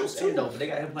can know shoot I'm saying too. though, but they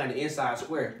got him playing the inside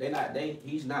square.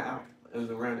 He's not out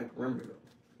around the perimeter though.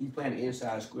 He's playing the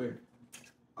inside square.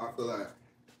 I feel like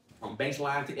From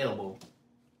baseline to elbow.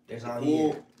 That's all he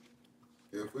is.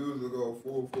 if we was to go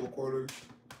full 4 quarters,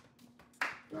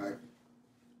 like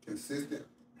consistent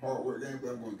hard work game,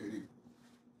 I'm going KD.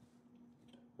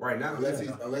 Right now,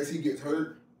 Unless he gets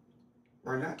hurt.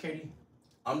 right now, KD.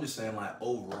 I'm just saying, like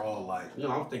overall, like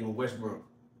I'm thinking Westbrook.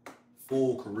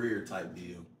 full career type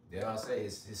deal. Yeah, I'll say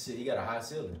his he got a high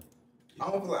ceiling. I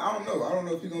don't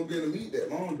know if he's gonna be in the league that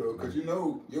long though, because you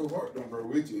know your heart don't grow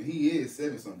with you. He is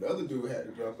 7 something. The other dude had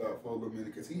to drop out for a little minute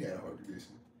because he had a heart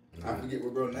condition. I forget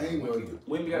what bro's name was.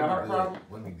 When you got a heart problem?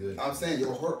 Wouldn't be good. I'm saying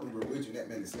your heart don't grow with you. That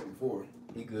man is 7'4".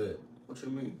 He good. What you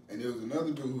mean? And there was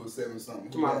another dude who was 7 something.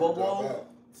 To my Bobo?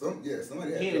 Somebody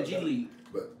had He to in the drop G out. League.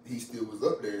 But he still was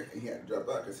up there, and he had to drop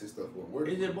out because his stuff wasn't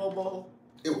working. Is it Bobo?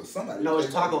 It was somebody. No, it's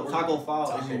They wasn't Taco working. Fall is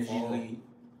Taco in the G Fall. League.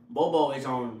 Bobo is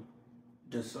on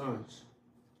the Suns.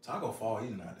 Taco Fall,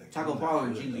 he's not that. Taco he's Fall not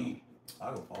in good, G League. though.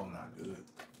 Taco Fall not good.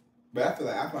 But I feel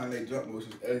like I find they jump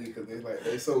motions ugly because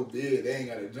they so big they ain't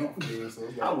got to jump for real. So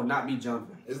it's I like, would not be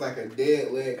jumping. it's like a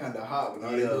dead leg kind of hop, and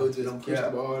all they Yeah, do is just don't push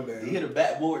cap. the ball down. He hit a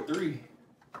backboard 3.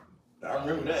 I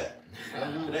remember that. I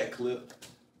remember that clip.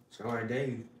 So all right,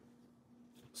 Dave.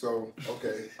 So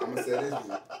okay, I'm gonna say this.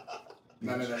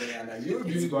 No. You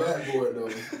abuse the backboard though.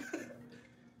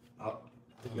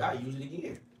 I use it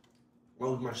again.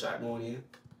 What was my shot going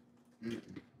in?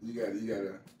 You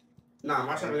gotta. Nah,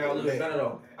 my shot got a little bit better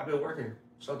though. I've been working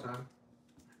sometime.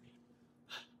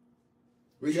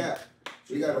 We got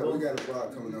a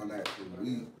vlog coming on that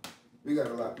too. We got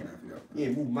a lot planned for y'all. Yeah,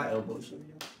 move my elbows.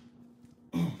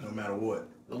 No matter what.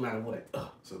 No matter what.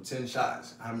 So 10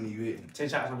 shots. How many you hitting? 10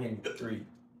 shots, I'm hitting 3.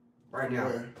 Right now.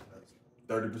 Where?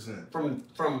 30%.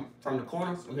 From the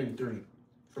corners, I'm hitting 3.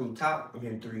 From the top, I'm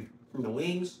hitting 3. From the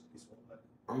wings,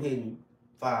 I'm hitting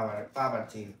 5 out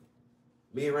of 10.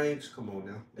 Mid range, come on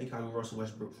now. They call me Russell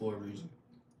Westbrook for a reason.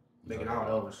 Making all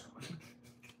those.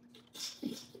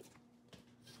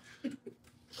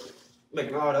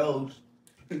 Making all those.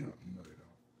 No, they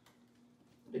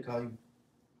don't. They call you.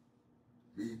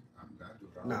 Me, I do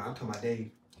it all. Nah, I'm talking about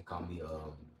Dave. They call me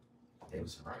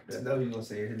Davidson Wright. That's what you gonna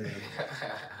say his name.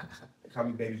 They call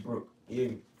me Baby Brooke. Yeah,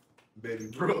 Baby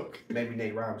Brooke. Baby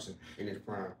Nate Robinson in his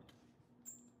prime.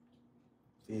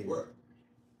 Yeah. What?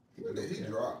 What did he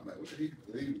drop? Like, what did he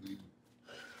leave?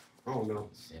 I don't know.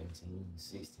 17,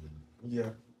 16. Yeah.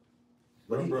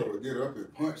 But But he, bro would get up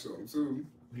and punch something too.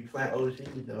 he playing overseas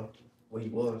though. What he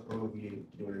was. I don't know if he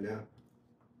didn't doing it now.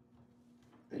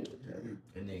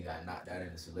 That nigga got knocked out in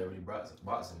a celebrity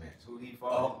boxing match. Who he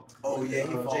fought? Oh yeah,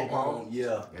 he Jake fought Paul. on.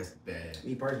 Yeah. That's bad.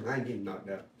 Me personally, I ain't getting knocked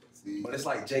out. See, But it's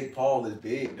like Jake Paul is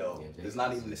big though. Yeah, Jake It's not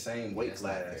Paul's even the same weight That's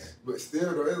not class. fair. but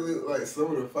still though, it looked like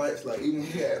some of the fights, like even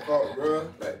he had fought, bro,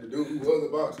 like the dude who was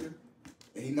a boxer,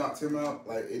 and he knocked him out.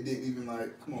 Like it didn't even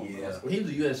like, come on, Yeah. bro. Well, he was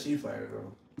a UFC fighter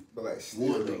though. But like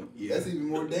still, Would though, be, yeah. that's even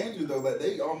more dangerous though. Like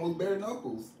they almost bare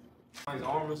knuckles. His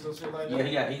arm or some shit like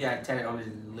Yeah, he got tatted on his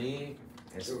leg.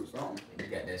 It was something. He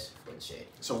got that shit for check.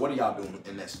 So what are y'all doing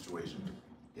in that situation?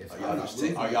 If Are I'm y'all not just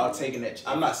losing. are y'all taking that?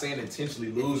 I'm not saying intentionally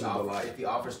if he losing, but offers- like if he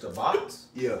offers to box,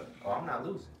 yeah. oh, I'm not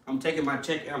losing. I'm taking my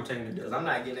check and I'm taking the Cause deal. I'm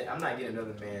not getting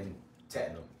another man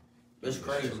tatting him. It's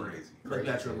crazy. Crazy. Look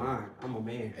at your mind. I'm a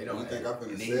man. They You don't. think I'm And finna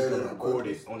then he's sell gonna it on record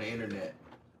purpose? it on the internet.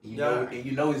 Yeah. And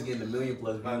you know he's getting a million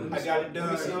plus views. I got it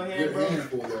done. Good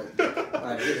handful though.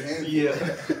 Like, Good handful.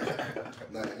 Yeah.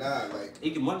 Like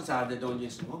He can monetize that, don't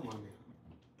get some more money.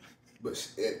 But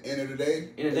at the end of the day,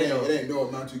 End of the day, it ain't no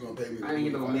amount you gonna pay me. I ain't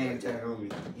get no man like tag on me.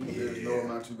 There's no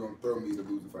amount you gonna throw me to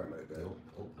lose a fight like that. Nope.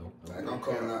 Like I'm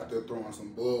coming out there throwing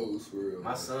some blows for real.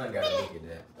 My son got to look at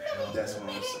that. That's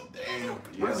what I'm saying.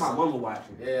 Damn. Where's my mama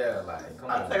watching? Yeah, like, come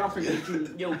on. I think I'm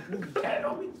freaking yo, you cat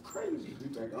on me crazy. You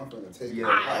think I'm finna take Yeah.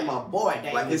 it? I my boy,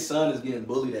 dang. Like his son is getting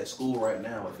bullied at school right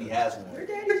now if he has one. Your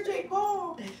daddy's Jake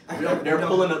Paul. They're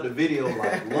pulling up the video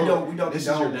like, look, we don't this is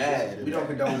your condone dad. We don't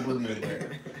condone bullying,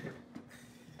 man.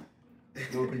 We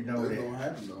don't condone It's that. gonna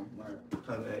happen though. Like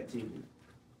Kind of activity.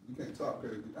 you can't talk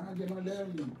crazy. I get my dad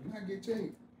on you. I get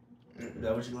Jake. Is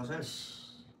that what you gonna say?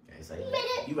 Can't say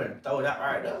that. You better throw it out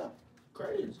right now.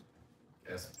 Crazy.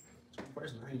 Yes.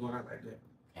 Person, I ain't going out like that.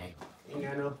 Ain't. Ain't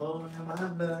got no phone in my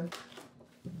blood.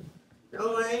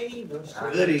 No, I ain't. No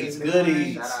Goodies,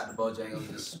 goodies. Shout out to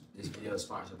Bojangles. This video is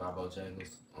sponsored by Bojangles.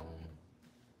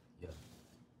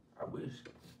 I wish.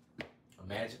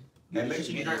 Imagine. Hey, make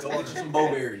sure you drink Go water. get some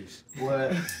bowberries.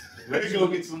 What? Make sure you go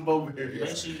get some bowberries.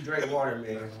 Make sure you drink water,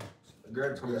 man. The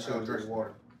girl told me she don't drink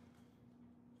water.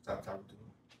 Stop talking to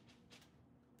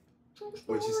her.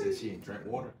 What she said? She ain't drink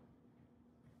water.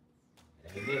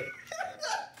 That ain't it.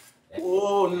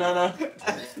 Whoa, Nana.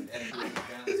 That's the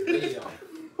video.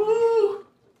 Woo!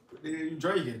 You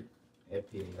drinking?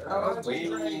 That video. Oh, That's that's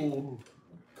weird. right.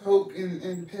 Coke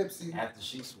and Pepsi. After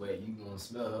she sweat, you gonna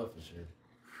smell her for sure.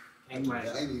 Ain't my. I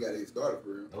ain't even gotta get started for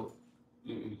real.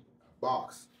 Nope.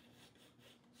 Box.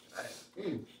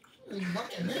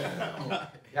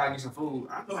 Gotta get some food.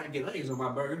 I know I can get onions on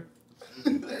my burger. I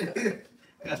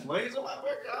got some onions on my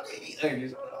burger. I don't eat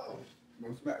onions. Hold on.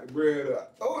 Gonna smack the bread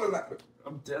up. Throw it like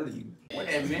I'm telling you. What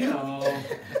that man on?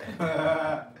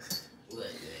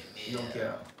 No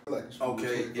cap.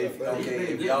 Okay,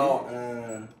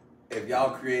 if y'all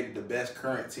created the best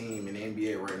current team in the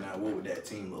NBA right now, what would that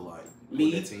team look like? What Me?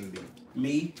 would that team be?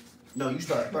 Me? No, you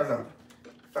start. Start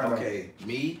off. Okay,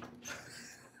 me.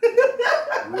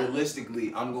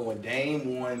 Realistically, I'm going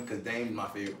Dame 1 because Dame's my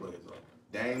favorite player. So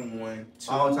Dame 1,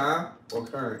 2. All time or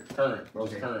current? Current.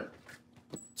 Okay. Current.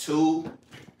 2,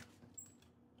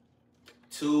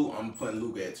 I'm putting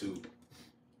Luka at 2.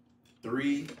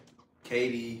 3,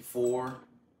 KD. 4.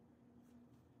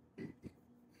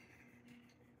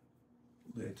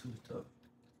 Yeah, too tough.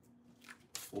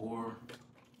 4.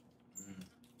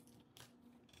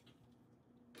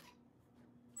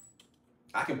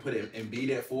 I can put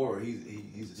Embiid at 4, or he's a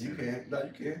You center. can. No,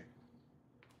 you can.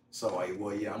 So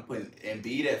well, yeah, I'm putting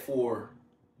Embiid at 4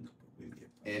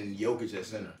 and Jokic at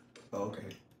center. Oh, okay.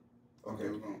 Okay,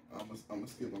 I'm gonna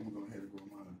skip. I'm gonna go ahead and go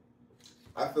with mine.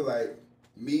 I feel like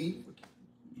me.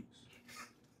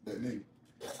 That nigga.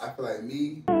 I feel like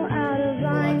me.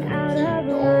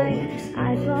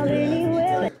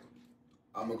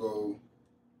 I'm gonna go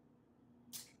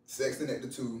Sexton at the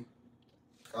 2.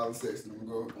 Colin Sexton. I'm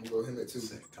gonna go him at 2.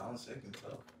 Colin Sexton,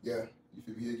 tough. Yeah, you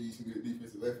feel me? He'll give you some good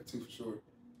defensive effort too for sure.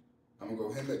 I'm gonna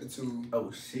go him at the 2.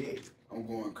 Oh shit. I'm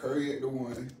going Curry at the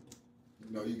 1.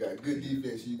 You know, you got good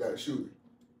defense, you got a shooter.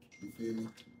 You feel me?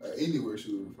 Anywhere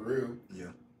shooter, for real. Yeah.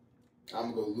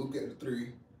 I'm gonna go Luke at the 3.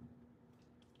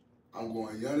 I'm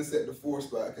going Giannis at the 4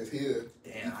 spot because he'll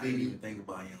Damn, I didn't even think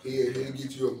about him. he'll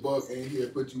get you a buck and he'll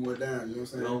put you one down. You know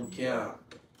what I'm saying? No cap.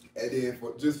 And then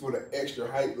for the extra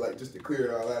hype, like just to clear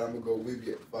it all out, I'm gonna go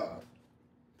Wiggy at the 5.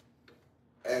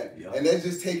 And that's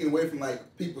just taken away from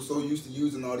like people so used to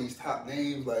using all these top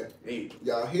names. Like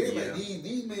y'all hear like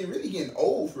these men really getting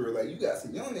old for real. Like you got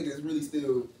some young niggas really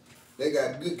still they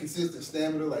got good consistent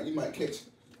stamina. Like you might catch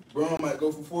Braun might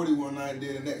go for 40 one night, and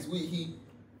then the next week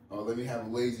let me have a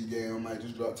lazy game. I might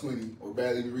just drop 20 or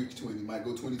barely reach 20. Might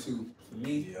go 22. For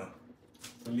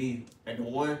me, at the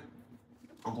 1,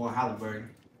 I'm going Halliburton.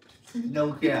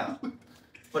 No cap.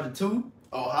 For the 2,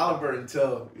 Oh, Halliburton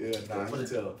tough. Yeah, nah, for he's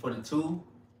the tough. 2,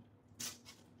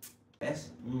 that's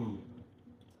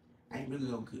I ain't really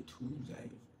no good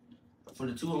 2s. For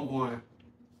the 2, I'm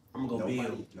gonna go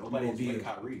Bill. Nobody wants to Bill. play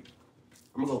Kyrie.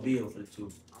 I'm gonna go Bill for the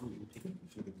 2. I'm gonna pick him.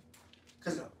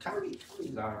 Cause Kyrie's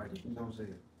alright, you know what I'm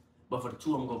saying. But for the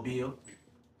 2, I'm gonna go Bill.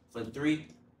 For the 3,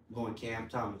 I'm going Cam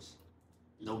Thomas.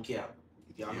 No cap.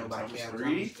 If y'all know about Cam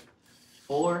Thomas.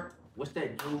 4, what's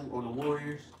that dude on the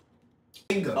Warriors?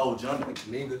 Kuminga. Oh, Jonathan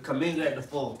Kuminga. Kuminga at the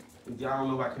 4. If y'all don't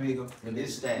know about Kuminga, And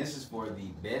this is for the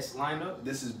best lineup.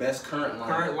 This is best current lineup.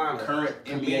 Current lineup. Current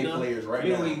NBA Kuminga, players right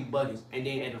Middle now. League buckets. And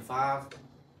then at the 5,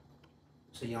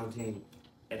 it's a young team.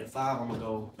 At the 5, I'm gonna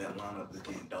go That lineup is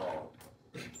getting dog.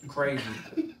 crazy.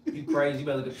 You crazy? You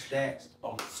better look at the stats.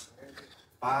 Oh,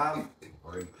 5.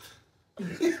 Great.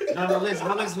 No, listen.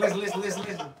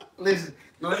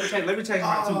 No, let me change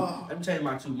my 2. Let me change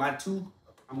my 2. My 2,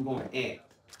 I'm going Ant.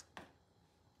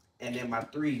 And then my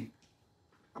 3,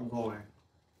 I'm going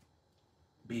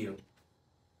Bill.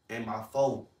 And my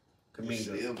 4,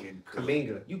 Kaminga.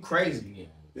 Kaminga, you crazy?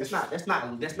 Yeah. That's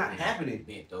not happening.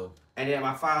 Bent though. And then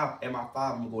my 5,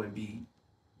 I'm going B.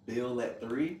 Bill at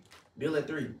 3. Bill at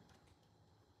 3.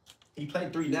 He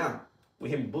played 3 now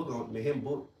with him book on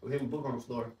the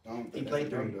floor. He played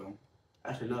 3 though.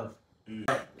 That's enough. They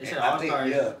said I think,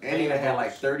 All-Stars. and he had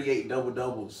like 38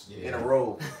 double-doubles in a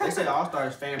row. They said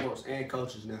All-Stars fan votes and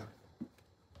coaches now.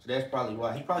 So that's probably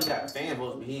why. He probably got fan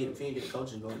votes, but if he ain't get the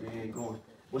coaches vote, he ain't going.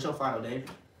 What's your final, Dave?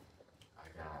 I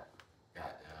got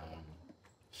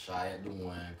Shy at the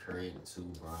 1, Curry at the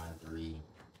 2, Brian 3.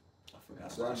 I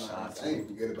forgot So about shots. I ain't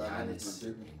forget about him. Giannis,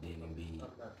 and then Embiid.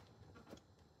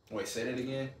 Wait, say that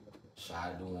again. Shy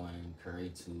at the 1,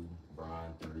 Curry 2,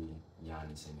 Brian 3,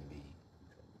 Giannis and Embiid.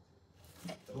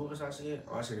 Who was I saying?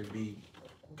 Oh, I said Embiid.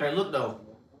 Okay, look though.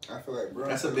 I feel like Brown.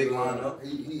 That's a big lineup.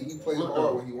 He plays Look,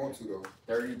 hard when he wants to though.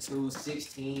 32,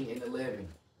 16, and 11.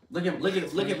 Look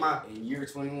at my in year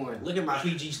 21. look at my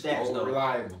PG stats though.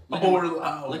 Reliable.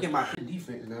 Look at my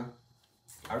defense now.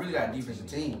 I really got a defensive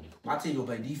team. My team gonna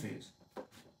play defense.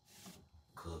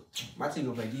 Cook. My team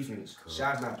gonna play defense.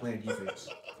 Shy's not playing defense.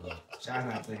 Shy's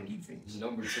not playing defense.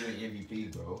 Number 2 in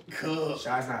MVP, bro. Cool.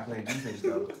 Shy's not playing defense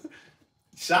though.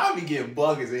 Shy be getting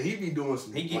buckets and he be doing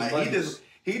some. He getting like, buckets.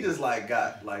 he just like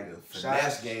got like a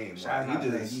finesse game. Shy's Like, not he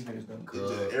playing just, defense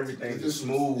though. everything It's just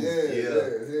smooth.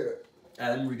 Yeah.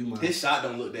 Let me redo mine. His shot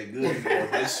don't look that good anymore,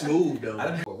 but it's smooth though.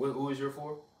 Who is your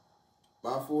 4?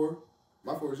 My 4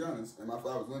 is Giannis, and my 5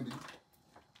 was Wendy.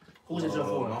 Who's at your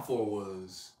 4? My 4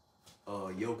 was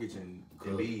Jokic and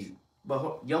Embiid.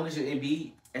 But Jokic and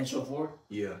Embiid at your 4?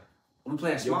 Yeah. We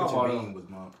playing small Jokic ball and though. Embiid was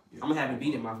my. Yeah. I'm gonna have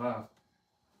Embiid in my 5.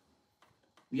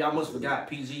 Y'all must forgot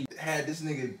PG. Had this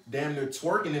nigga damn near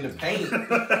twerking in the paint.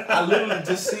 I literally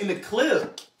just seen the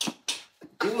clip.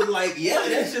 It was like, yeah,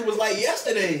 that shit was like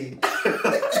yesterday.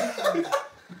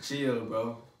 Chill,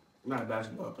 bro. I'm not a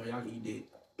basketball player. Y'all can eat dick.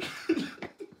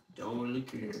 Don't really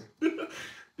care.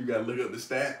 You gotta look up the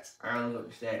stats. I don't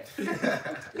look at the stats.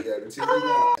 They got the TV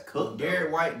now. Cook.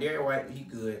 Derek White, he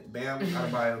good. Bam,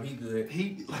 Adebayo, he good.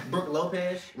 He like Brooke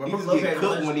Lopez. Well, he Brooke just get Lopez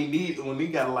cooked was, when he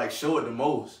gotta like show it the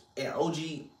most. and OG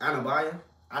Adebayo.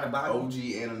 OG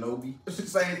Ananobi. It's the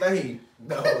same thing.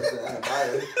 No, it's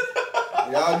Adebayo.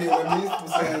 Y'all get with me for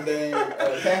saying dang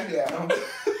Pacquiao.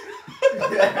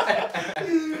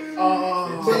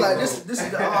 But like this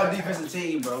is the all defensive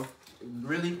team, bro.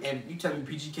 Really? And you tell me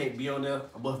PG can't be on there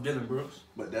above Dylan Brooks?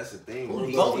 But that's the thing.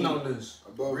 Who's voting on this?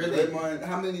 Above Really? Draymond,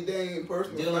 how many dang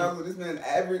personal Dylan- fouls with this man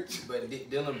average? But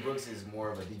Dylan Brooks is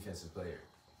more of a defensive player.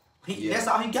 Yeah. That's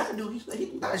all he got to do. He's not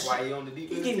That's why he on the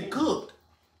defense. He getting cooked.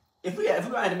 If we had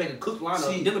to make a cooked lineup,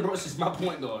 See- Dylan Brooks is my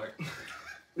point guard.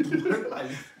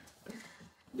 Like,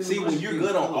 See, when you're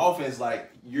good on offense, like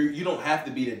you don't have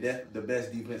to be the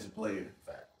best defensive player.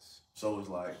 Facts. So it's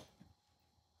like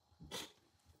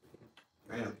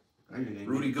Damn.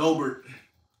 Rudy Gobert.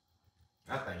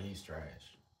 I think he's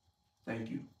trash. Thank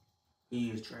you. He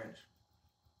is trash.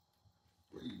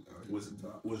 Was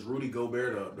Rudy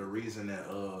Gobert the reason that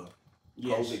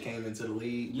Yes. COVID came into the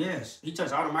league? Yes. He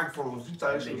touched all the microphones. He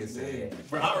touched Nigga niggas. said.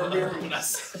 Bro, I remember when I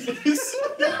said this.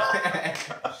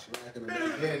 Smacking him.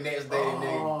 Then the next day,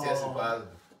 nigga tested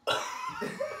positive.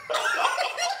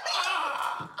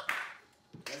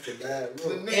 That's a bad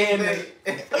look. And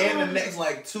the next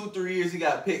like 2-3 years, he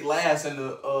got picked last in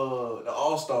the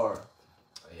All-Star.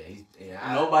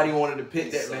 Nobody wanted to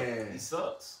pick that man. He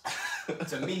sucks.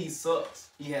 To me, he sucks.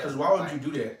 He has. Because why would you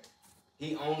do that?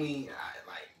 He only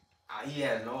he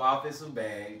has no offensive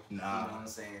bag. Nah. You know what I'm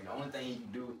saying? The only thing he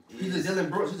can do He's is a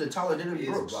Dylan Brooks. He's a taller Dylan is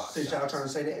Brooks. block Since y'all shots. trying to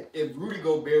say that. If Rudy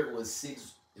Gobert was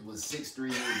 6'3", it would be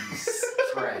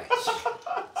trash.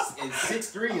 And 6'3"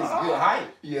 is good height.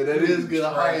 Yeah, that is good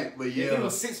Trash. height, but If he yeah.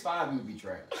 was 6'5", he would be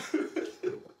trash.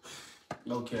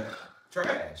 No cap.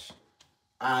 Trash.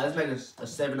 Let's make a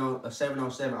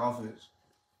 7-on-7 offense.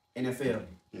 NFL.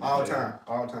 All time.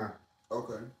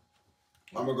 Okay.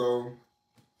 I'm gonna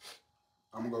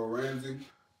go Ramsey.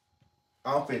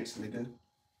 Offense, nigga.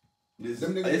 This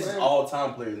Them niggas is playing.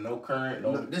 all-time players, no current,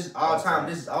 no. No, this is all time.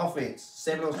 This is offense.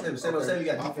 7-on-7. 7-on-7, you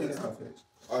got defense and offense.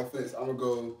 Offense. I'm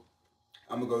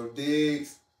gonna go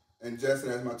Diggs and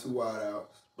Justin as my 2 wideouts.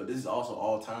 But this is also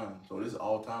all-time, so this is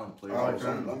all-time players. All So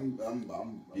time.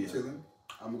 I'm Yeah. chilling.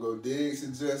 I'm gonna go Diggs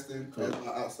and Justin Cool. as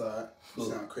my outside. Cool.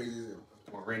 Sound crazy as hell.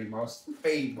 Come on, Randy Moss.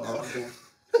 Fade ball.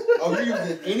 Oh, you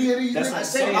using any of these? That's niggas? what I'm I said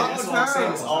saying. all That's the what I'm saying.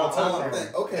 time. It's all-time.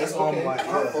 Okay, That's why I'm like,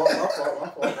 my yeah. fault. My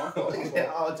fault.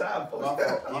 All time.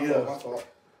 My fault.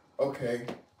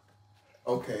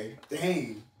 Okay.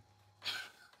 Dang.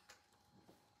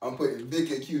 I'm putting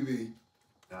Vic at QB.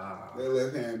 Nah. That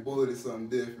left hand bullet is something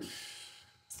different.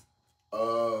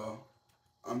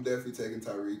 I'm definitely taking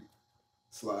Tyreek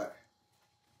slot.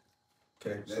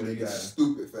 Okay, That so you nigga's got.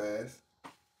 stupid fast.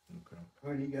 Okay. How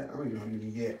many you got? I don't even know how many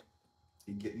you get.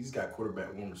 He's got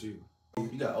quarterback, one receiver.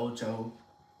 You got Ocho.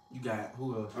 You got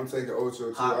who else? I'm taking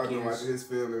Ocho too. I've been watching his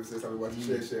film ever since I was watching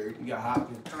Shay Shay. You got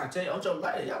Hopkins. I'm trying to tell you, Ocho,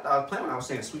 like, y'all thought I was playing when I was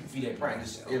saying sweet feet at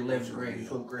practice in 11th grade,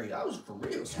 12th grade. I was for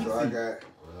real. Sweet So I feet. got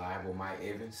Reliable Mike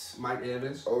Evans. Mike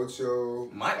Evans. Ocho.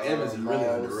 Mike Evans is really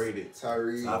Miles, underrated.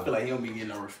 Tyreek. I feel like he don't be getting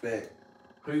no respect.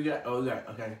 Who you got? Oh, you got,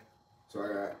 okay. So I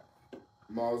got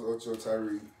Miles, Ocho,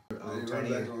 Tyreek. Tight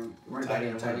end. Running back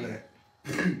and tight end.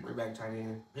 Running back, tight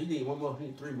end. He need one more. He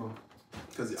need three more.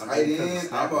 Tight end,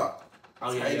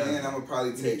 Oh, yeah, tight yeah. end, I'm gonna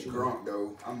probably take too. Grunt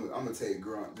though. I'm gonna take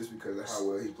Grunt just because of how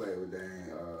well he played with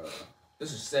Dan.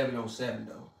 This is 7-on-7,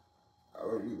 though.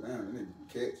 Oh, damn, that nigga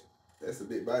can catch. That's a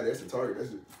big body. That's a target.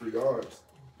 That's 3 yards.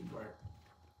 Right.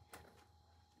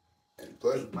 And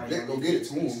plus, Might Nick not gonna need get it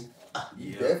to this. him.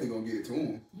 You definitely gonna get it to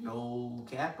him. No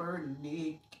capper,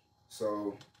 Nick.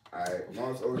 So, alright,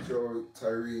 Miles, Ocho,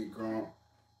 Tyreek, Grunt,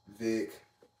 Vic.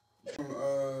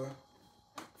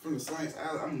 From the Saints,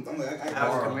 Alvin I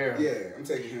Kamara. yeah, I'm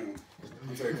taking him.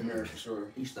 I'm taking Kamara for sure.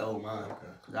 He stole mine.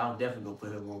 Because I was definitely going to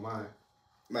put him on mine.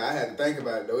 Man, I had to think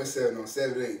about it though. It's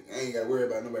 7-on-7. I ain't got to worry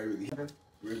about nobody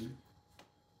really.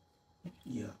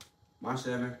 Yeah. My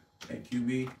center at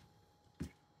QB.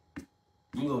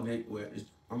 I'm going to Vic.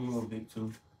 I'm going to go Vic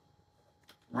too.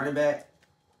 Running back,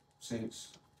 since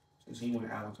he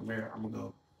went Alvin Kamara, I'm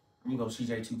gonna go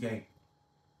CJ2K.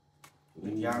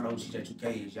 If y'all know who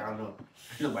CJ2K is, y'all know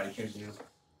nobody catching him.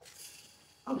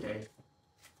 Okay.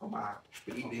 For my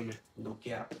no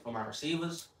cap. For my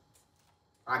receivers,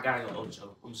 I gotta go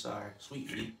Ocho. I'm sorry. Sweet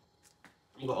feet.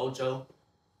 I'm gonna go Ocho.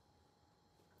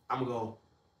 I'm gonna go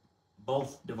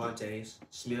both Devontae's,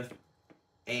 Smith,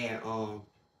 and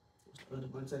what's the other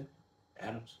Devontae?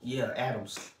 Adams. Yeah,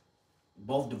 Adams.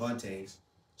 Both Devontae's.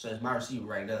 So it's my receiver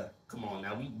right there. Come on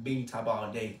now, we beating top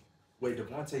all day. Wait,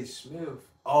 Devontae Smith.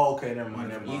 Oh, okay, never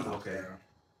mind. Okay.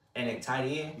 And at tight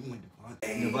end, You went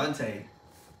Devontae. Devontae.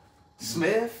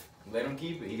 Smith? Let him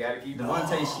keep it. He got to keep it.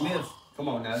 Devontae Smith. Come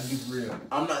on now, let's be real.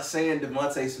 I'm not saying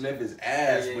Devontae Smith is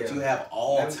ass, Yeah, but yeah. you have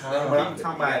all Let him- time. But I'm keep it.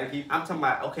 talking You gotta about. keep it. I'm talking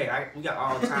about. Okay, we got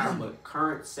all time, but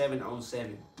current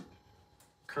 7-on-7.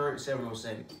 Current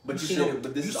 7-on-7. But you seen said- them-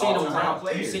 but this you is seen all them time brought- You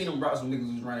players. seen them brought some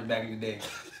niggas who's running back in the day.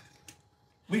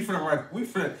 We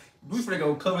finna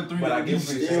go cover 3. But I with give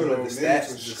defense. you Still, the though, stats. niggas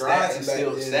The was stats scribing is back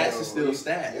still then, stats though. is still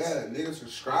stats. Yeah, niggas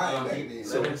was scribing back then.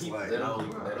 So Let him it's keep like, it. Let him no, keep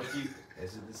it. bro. Let him keep it.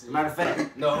 That's the decision. Matter of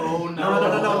fact, No.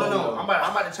 no. I'm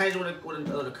about to change it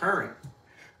with the current.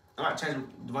 I'm about to change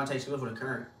Devontae Smith with the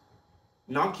current.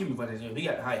 No, I'm keeping Devontae Smith. He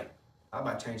got the height. I'm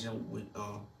about to change him with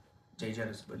Jay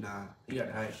Jettis, but nah, he got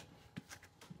the height.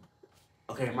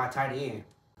 Okay, my tight end.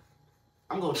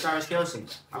 I'm going Travis Kelce.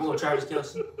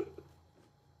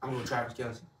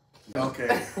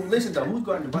 Okay. Listen though, who's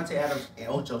going Devontae Adams and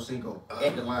Ocho Cinco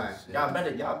at the line? Y'all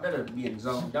better be in the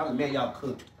zone. Y'all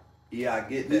cooked. Yeah, I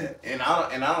get that, and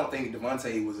I don't think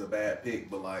Devontae was a bad pick,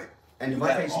 but like And you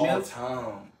got Devontae all Smith.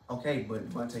 time. Okay, but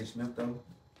Devontae Smith though,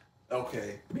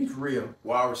 Okay, be for real.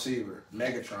 wide receiver,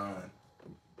 Megatron.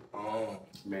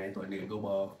 Man, thought nigga go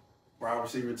ball. Wide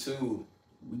receiver 2.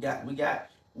 We got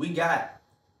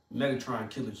Megatron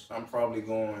killers. I'm probably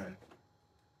going.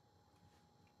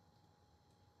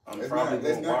 Let's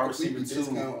going not wide receiver completely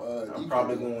 2. discount, I'm Debo.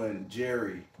 probably going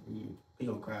Jerry. He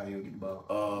gonna cry. He gonna get the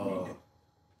ball.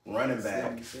 Running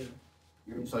back.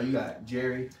 So you got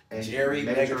Jerry and Jerry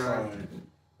Megatron.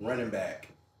 Running back.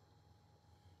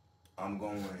 I'm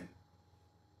going.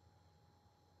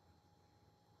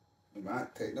 I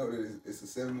take note that it's a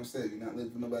 7-on-7. You're not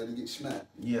looking for nobody to get smacked.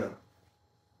 Yeah.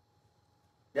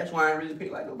 That's why I really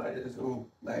pick like nobody that's going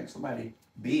like somebody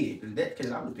big.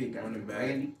 Cause I would pick Running back.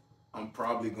 Randy. I'm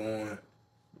probably going.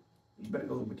 You better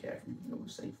go with McCaffrey. You know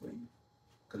what's safe for you.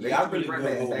 Cause Yeah, I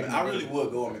really would.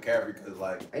 would go with McCaffrey because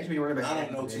like I used to be running back. I back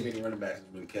don't know in the too day. many running backs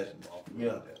that's really catching the ball.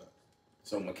 Yeah.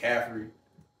 So McCaffrey,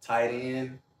 tight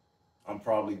end, I'm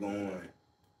probably going.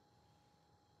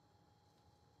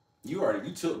 You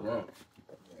took Rump.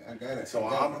 I got it. So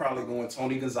I'm probably going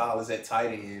Tony Gonzalez at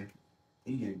tight end.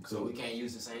 He getting So we cooked. can't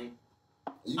use the same.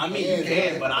 I mean, you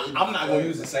can, but I'm not gonna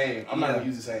use the same. I'm not gonna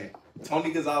use the same.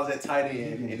 Tony Gonzalez at tight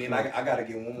end, and then I gotta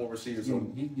get one more receiver.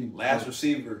 So He getting last cooked.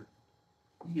 receiver,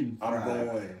 He getting I'm fried.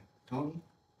 going. Tony.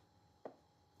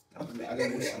 I got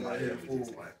this Somebody here else.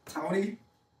 full. Tony.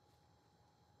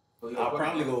 I'll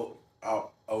probably go.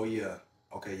 Oh yeah.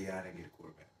 Okay, yeah, I didn't get a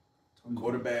quarterback.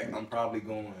 Quarterback, I'm probably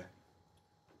going.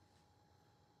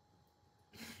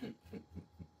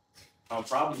 I'm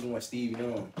probably going Steve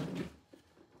Young.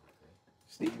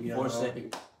 Steve Young. For a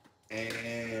second.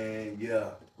 And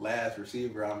yeah, last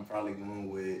receiver, I'm probably going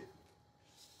with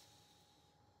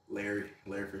Larry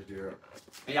Fitzgerald.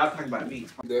 And y'all talking about me.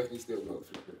 Definitely still go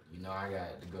for it. You know I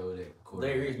got to go to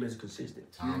Larry is Mr.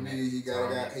 Consistent. Tom. He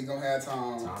gonna have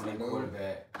time. Tom at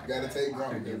quarterback. You gotta take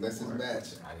Grumpy because that's his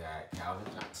match. I got Calvin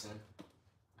Johnson.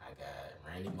 I got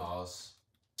Randy Moss.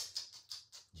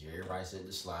 Jerry Rice at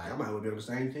the slide. I might well be on the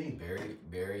same team.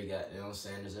 Barry got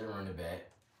Sanders at running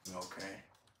back. Okay.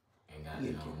 And got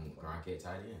Gronk at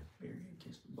tight end. Barry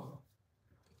catch the ball.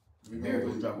 We're Barry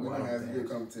gonna drop one have off good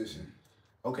that. competition.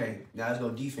 Okay, now let's go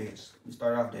defense. We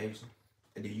start off Davidson,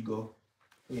 and then you go.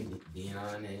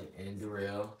 Deion and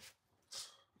Durrell.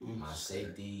 My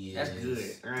safety is. That's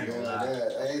good. I ain't gonna Yeah, lie.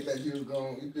 I ain't think you was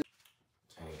going. Dang,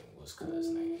 what's cuz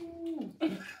name?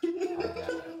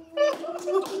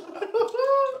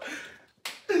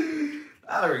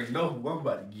 I already know who I'm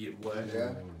about to get, boy.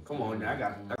 Yeah. Come on now, I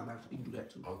got you can do that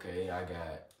too. Okay, I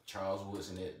got Charles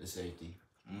Woodson at the safety.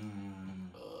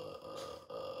 Down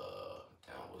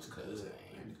what's cuz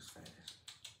name?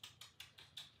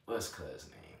 What's cuz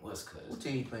name? What's cuz? What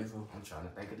team you play for? I'm trying to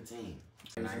think of the team.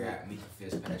 And I got Mika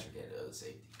Fitzpatrick at the other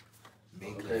safety.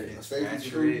 Okay, safety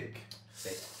true.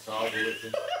 Charles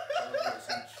Woodson.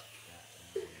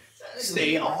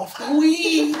 Stay off the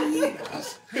weed.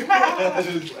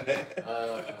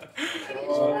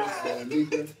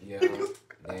 Mika. Yeah.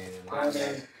 Then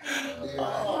linebacker.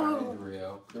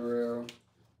 Durrell.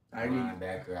 I need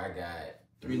Linebacker. I got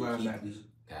 3 linebackers.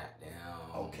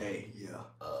 Goddamn. Okay, yeah.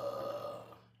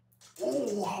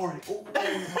 Oh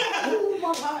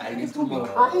my God. I need 2 more.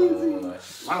 Uh,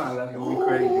 My linebacker gonna be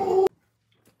crazy.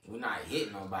 We're not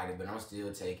hitting nobody, but I'm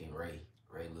still taking Ray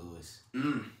Lewis.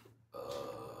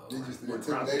 It's just the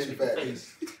intimidation factor.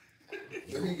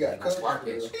 So he got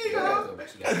covered.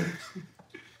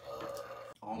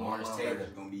 Lawrence Taylor.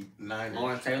 Gonna be 9.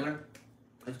 Lawrence Taylor.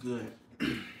 That's good.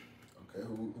 Okay,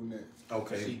 who next?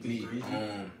 Okay,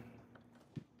 CP3.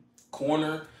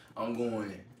 Corner, I'm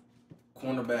going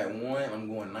cornerback 1. I'm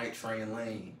going Night Train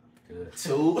Lane. Good.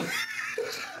 2.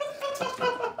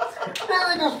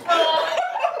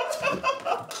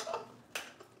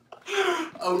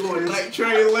 I'm going Night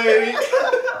Train Lane.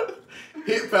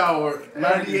 Hit power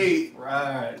 98.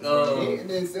 Right. And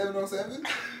then 7-on-7?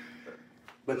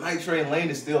 But Night Train Lane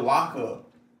is still lockup.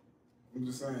 I'm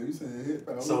just saying, you saying hit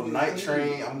power. So Night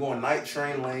Train, I'm going Night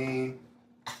Train Lane.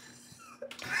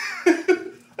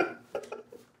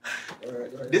 All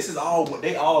right. This is all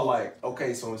they all like.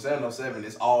 Okay, so in 707,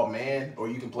 it's all man, or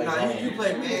you can play. Nah, you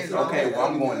play man. Okay, well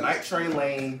I'm going Night Train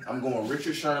Lane. I'm going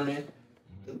Richard Sherman.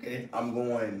 Okay. I'm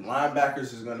going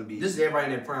linebackers is gonna be This is everybody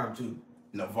in their prime too.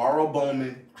 Navarro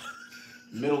Bowman.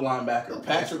 Middle linebacker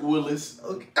Patrick Willis.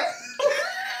 Okay.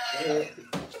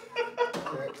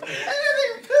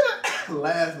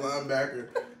 Last linebacker.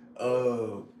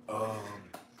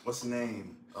 What's the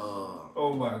name?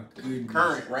 Oh my goodness.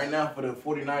 Current right now for the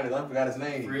 49ers. I forgot his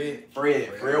name.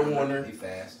 Fred. Fred Warner. He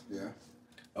fast. Yeah.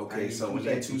 Okay, so we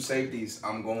got 2 safeties.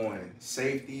 I'm going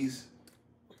safeties.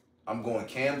 I'm going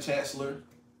Cam Chancellor.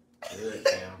 Good,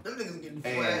 Cam. Them niggas getting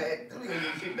And- flagged. Them niggas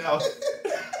getting kicked out.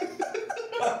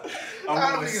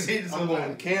 I'm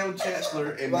going Cam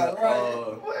Chancellor and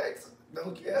What?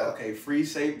 Don't care. okay, free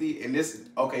safety. And this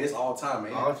all time,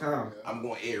 man. All time. I'm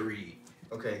going Ed Reed.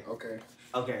 Okay.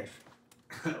 Okay.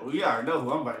 Well, you already know who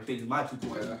I'm about to pick is my 2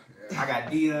 points. Yeah. I got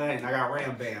Deion and I got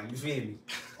Ram Bam. You feel me?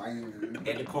 Fine.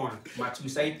 At the corner. My 2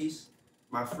 safeties.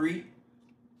 My free.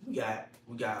 We got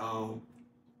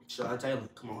Sean Taylor.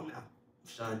 Come on now.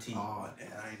 Sean T. Oh,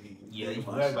 damn, I ain't even. Yeah, you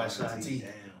forgot about Sean T.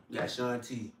 Damn. We got Sean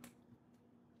T.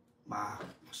 My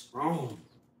strong.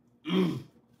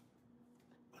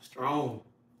 Strong.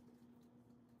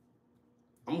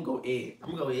 I'm gonna go Ed.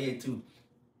 I'm gonna go Ed too.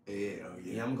 Yeah, oh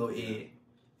yeah. Yeah, I'm gonna go Ed.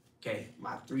 Okay,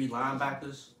 my 3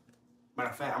 linebackers. Matter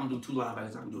of fact, I'm gonna do 2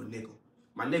 linebackers. I'm gonna do a nickel.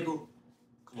 My nickel,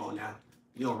 come on now.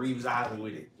 You know Reeves Island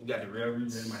with it. We got the real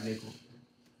Reeves in my nickel.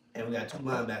 And we got 2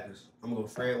 linebackers. I'm gonna go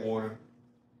Fred Warner.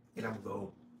 And I'm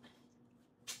gonna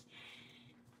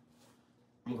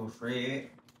go Fred.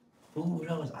 Who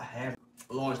else I have?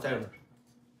 Lawrence Taylor.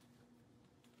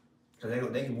 Cause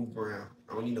they can move around.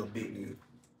 I don't need no big nigga.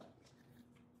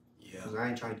 Yeah. Cause I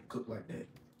ain't trying to cook like that.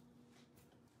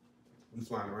 We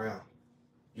flying around.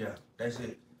 Yeah, that's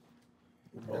it.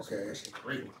 Okay. That's a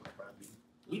great one.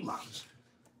 We lost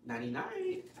 99.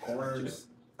 Corners.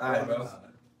 All right, bro.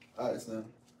 All right, son.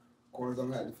 Corners,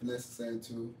 I'm gonna have to finesse the same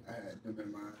 2. I had them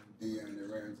in mind. Deion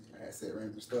and Ramsey. I had set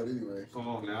Ramsey to start anyway. Come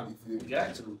on now. You feel You me?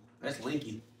 got to. That's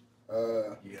Linky.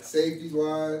 Yeah. Safeties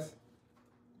wise,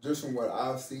 just from what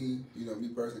I've seen, you know, me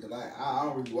personally, because I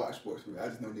don't really watch sports, really. I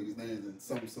just know niggas' names and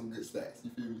some good stats. You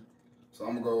feel me? So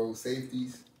I'm gonna go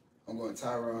safeties. I'm going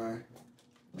Tyron.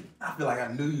 I feel like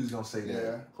I knew you was gonna say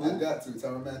that. Yeah, I got to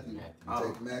Tyron Matthews.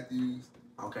 Take Matthews.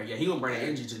 Okay, yeah, he gonna bring an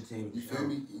energy to the team. You feel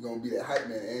me? You're gonna be that hype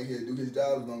man, and he'll do his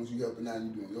job as long as you helping out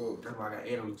and you doing yours. That's why I got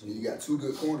 8 on the team. And you got 2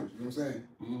 good corners. You know what I'm saying?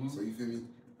 Mm-hmm. So you feel me?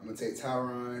 I'm gonna take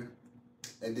Tyron,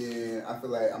 and then I feel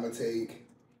like I'm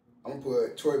gonna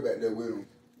put Troy back there with him.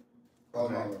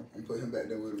 Okay. I'm gonna put him back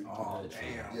there with him. Oh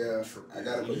damn. Yeah, I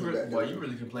gotta put him back there. Boy, you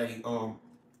really can play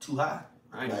too high.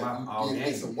 I ain't Like, gonna lie, all you get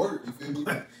game. some work. You feel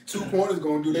me? 2 corners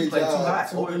gonna do You their play too high,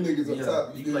 job. 2 of them niggas up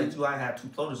top. You feel play me? too high, have 2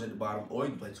 floaters at the bottom, or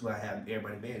you can play too high, have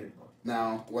everybody man at the bottom.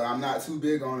 Now, what I'm not too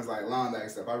big on is like linebacker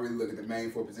stuff. I really look at the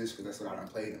main 4 positions because that's what I done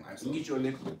played in life. So, You get you a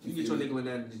nickel. You get your nickel in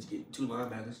there and just get 2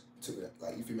 linebackers.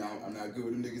 like, you feel me? I'm not good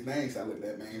with them niggas' names. So I look at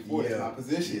that main 4. That's Yeah. my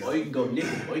position. Or you can go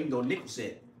nickel. Or you can go nickel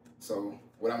set. So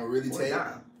what I'm gonna really Or take,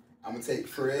 dime. I'm gonna take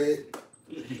Fred.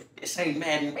 This ain't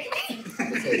Madden. I'm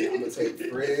gonna take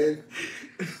Fred.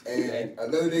 And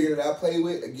another nigga that I play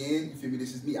with, again, you feel me?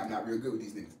 This is me. I'm not real good with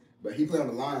these niggas. But he play on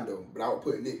the line though. But I would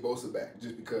put Nick Bosa back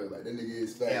just because like that nigga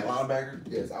is fast. Yeah, linebacker.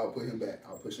 Yes, I would put him back.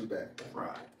 I'll push him back.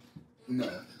 Right. No,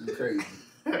 you crazy.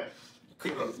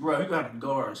 Bro, he gonna have to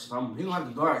guard some. He gonna have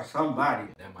to guard somebody.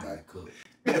 That might be cool.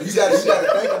 You gotta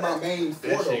think of my main 4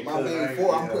 That though. shit My could, main right?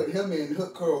 4, I'm Yeah. putting him in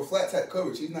hook curl flat type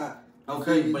coverage. He's not.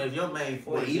 Okay, but if your main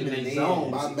 4 But is in even their then,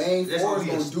 zone, My main 4 that's is gonna be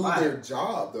a gonna do spot. their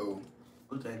job though.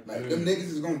 Okay. Like them niggas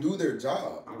is gonna do their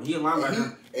job. I mean, he a And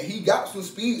linebacker. he got some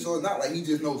speed, so it's not like he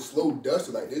just no slow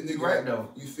duster. Like this nigga, Right, like, though.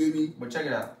 you feel me? But check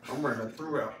it out. I'm running a 3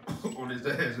 route on his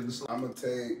ass in the slot. I'm gonna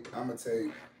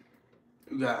take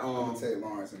You got Lawrence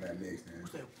in that mix, man.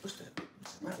 What's that?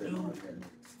 I'm gonna take Lawrence in that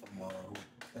mix.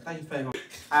 That's how you pay him.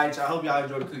 Alright, y'all. Hope y'all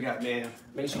enjoyed the cookout, man.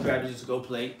 Make sure you grab this to go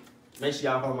play. Make sure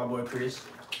y'all follow my boy Chris.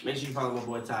 Make sure you follow my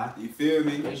boy Ty. You feel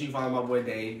me? Make sure you follow my boy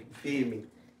Dave. You feel me?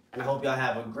 And I hope y'all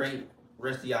have a great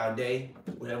rest of y'all day,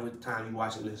 whatever time you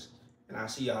watching this. And I'll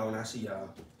see y'all when I see y'all.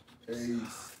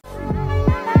 Peace.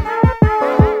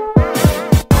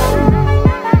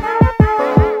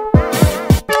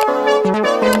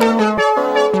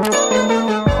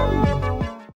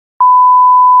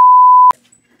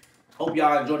 Hope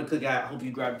y'all enjoy the cookout. Hope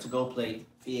you grab it to go play.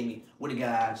 Feel me? With the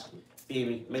guys. Feel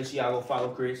me? Make sure y'all go follow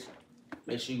Chris.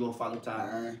 Make sure you go follow Ty.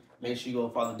 Alright. Make sure you go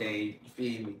follow Dave. You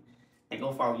feel me? And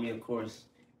go follow me, of course.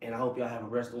 And I hope y'all have a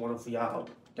rest of wonderful y'all.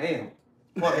 Damn.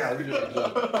 Fuck y'all. We do it again.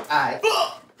 Alright.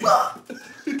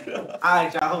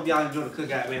 Alright, y'all. Hope y'all enjoy the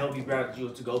cookout, man. Hope you grab the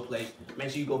to go play. Make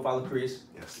sure you go follow Chris.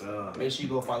 Yes, sir. Make sure you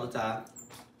go follow Ty.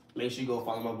 Make sure you go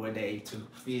follow my boy Dave too.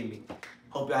 Feel me?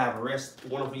 Hope y'all have a rest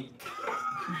wonderful.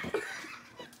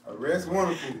 A rest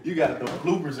wonderful. You got the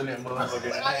bloopers in that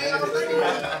motherfucker.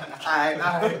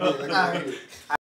 Alright.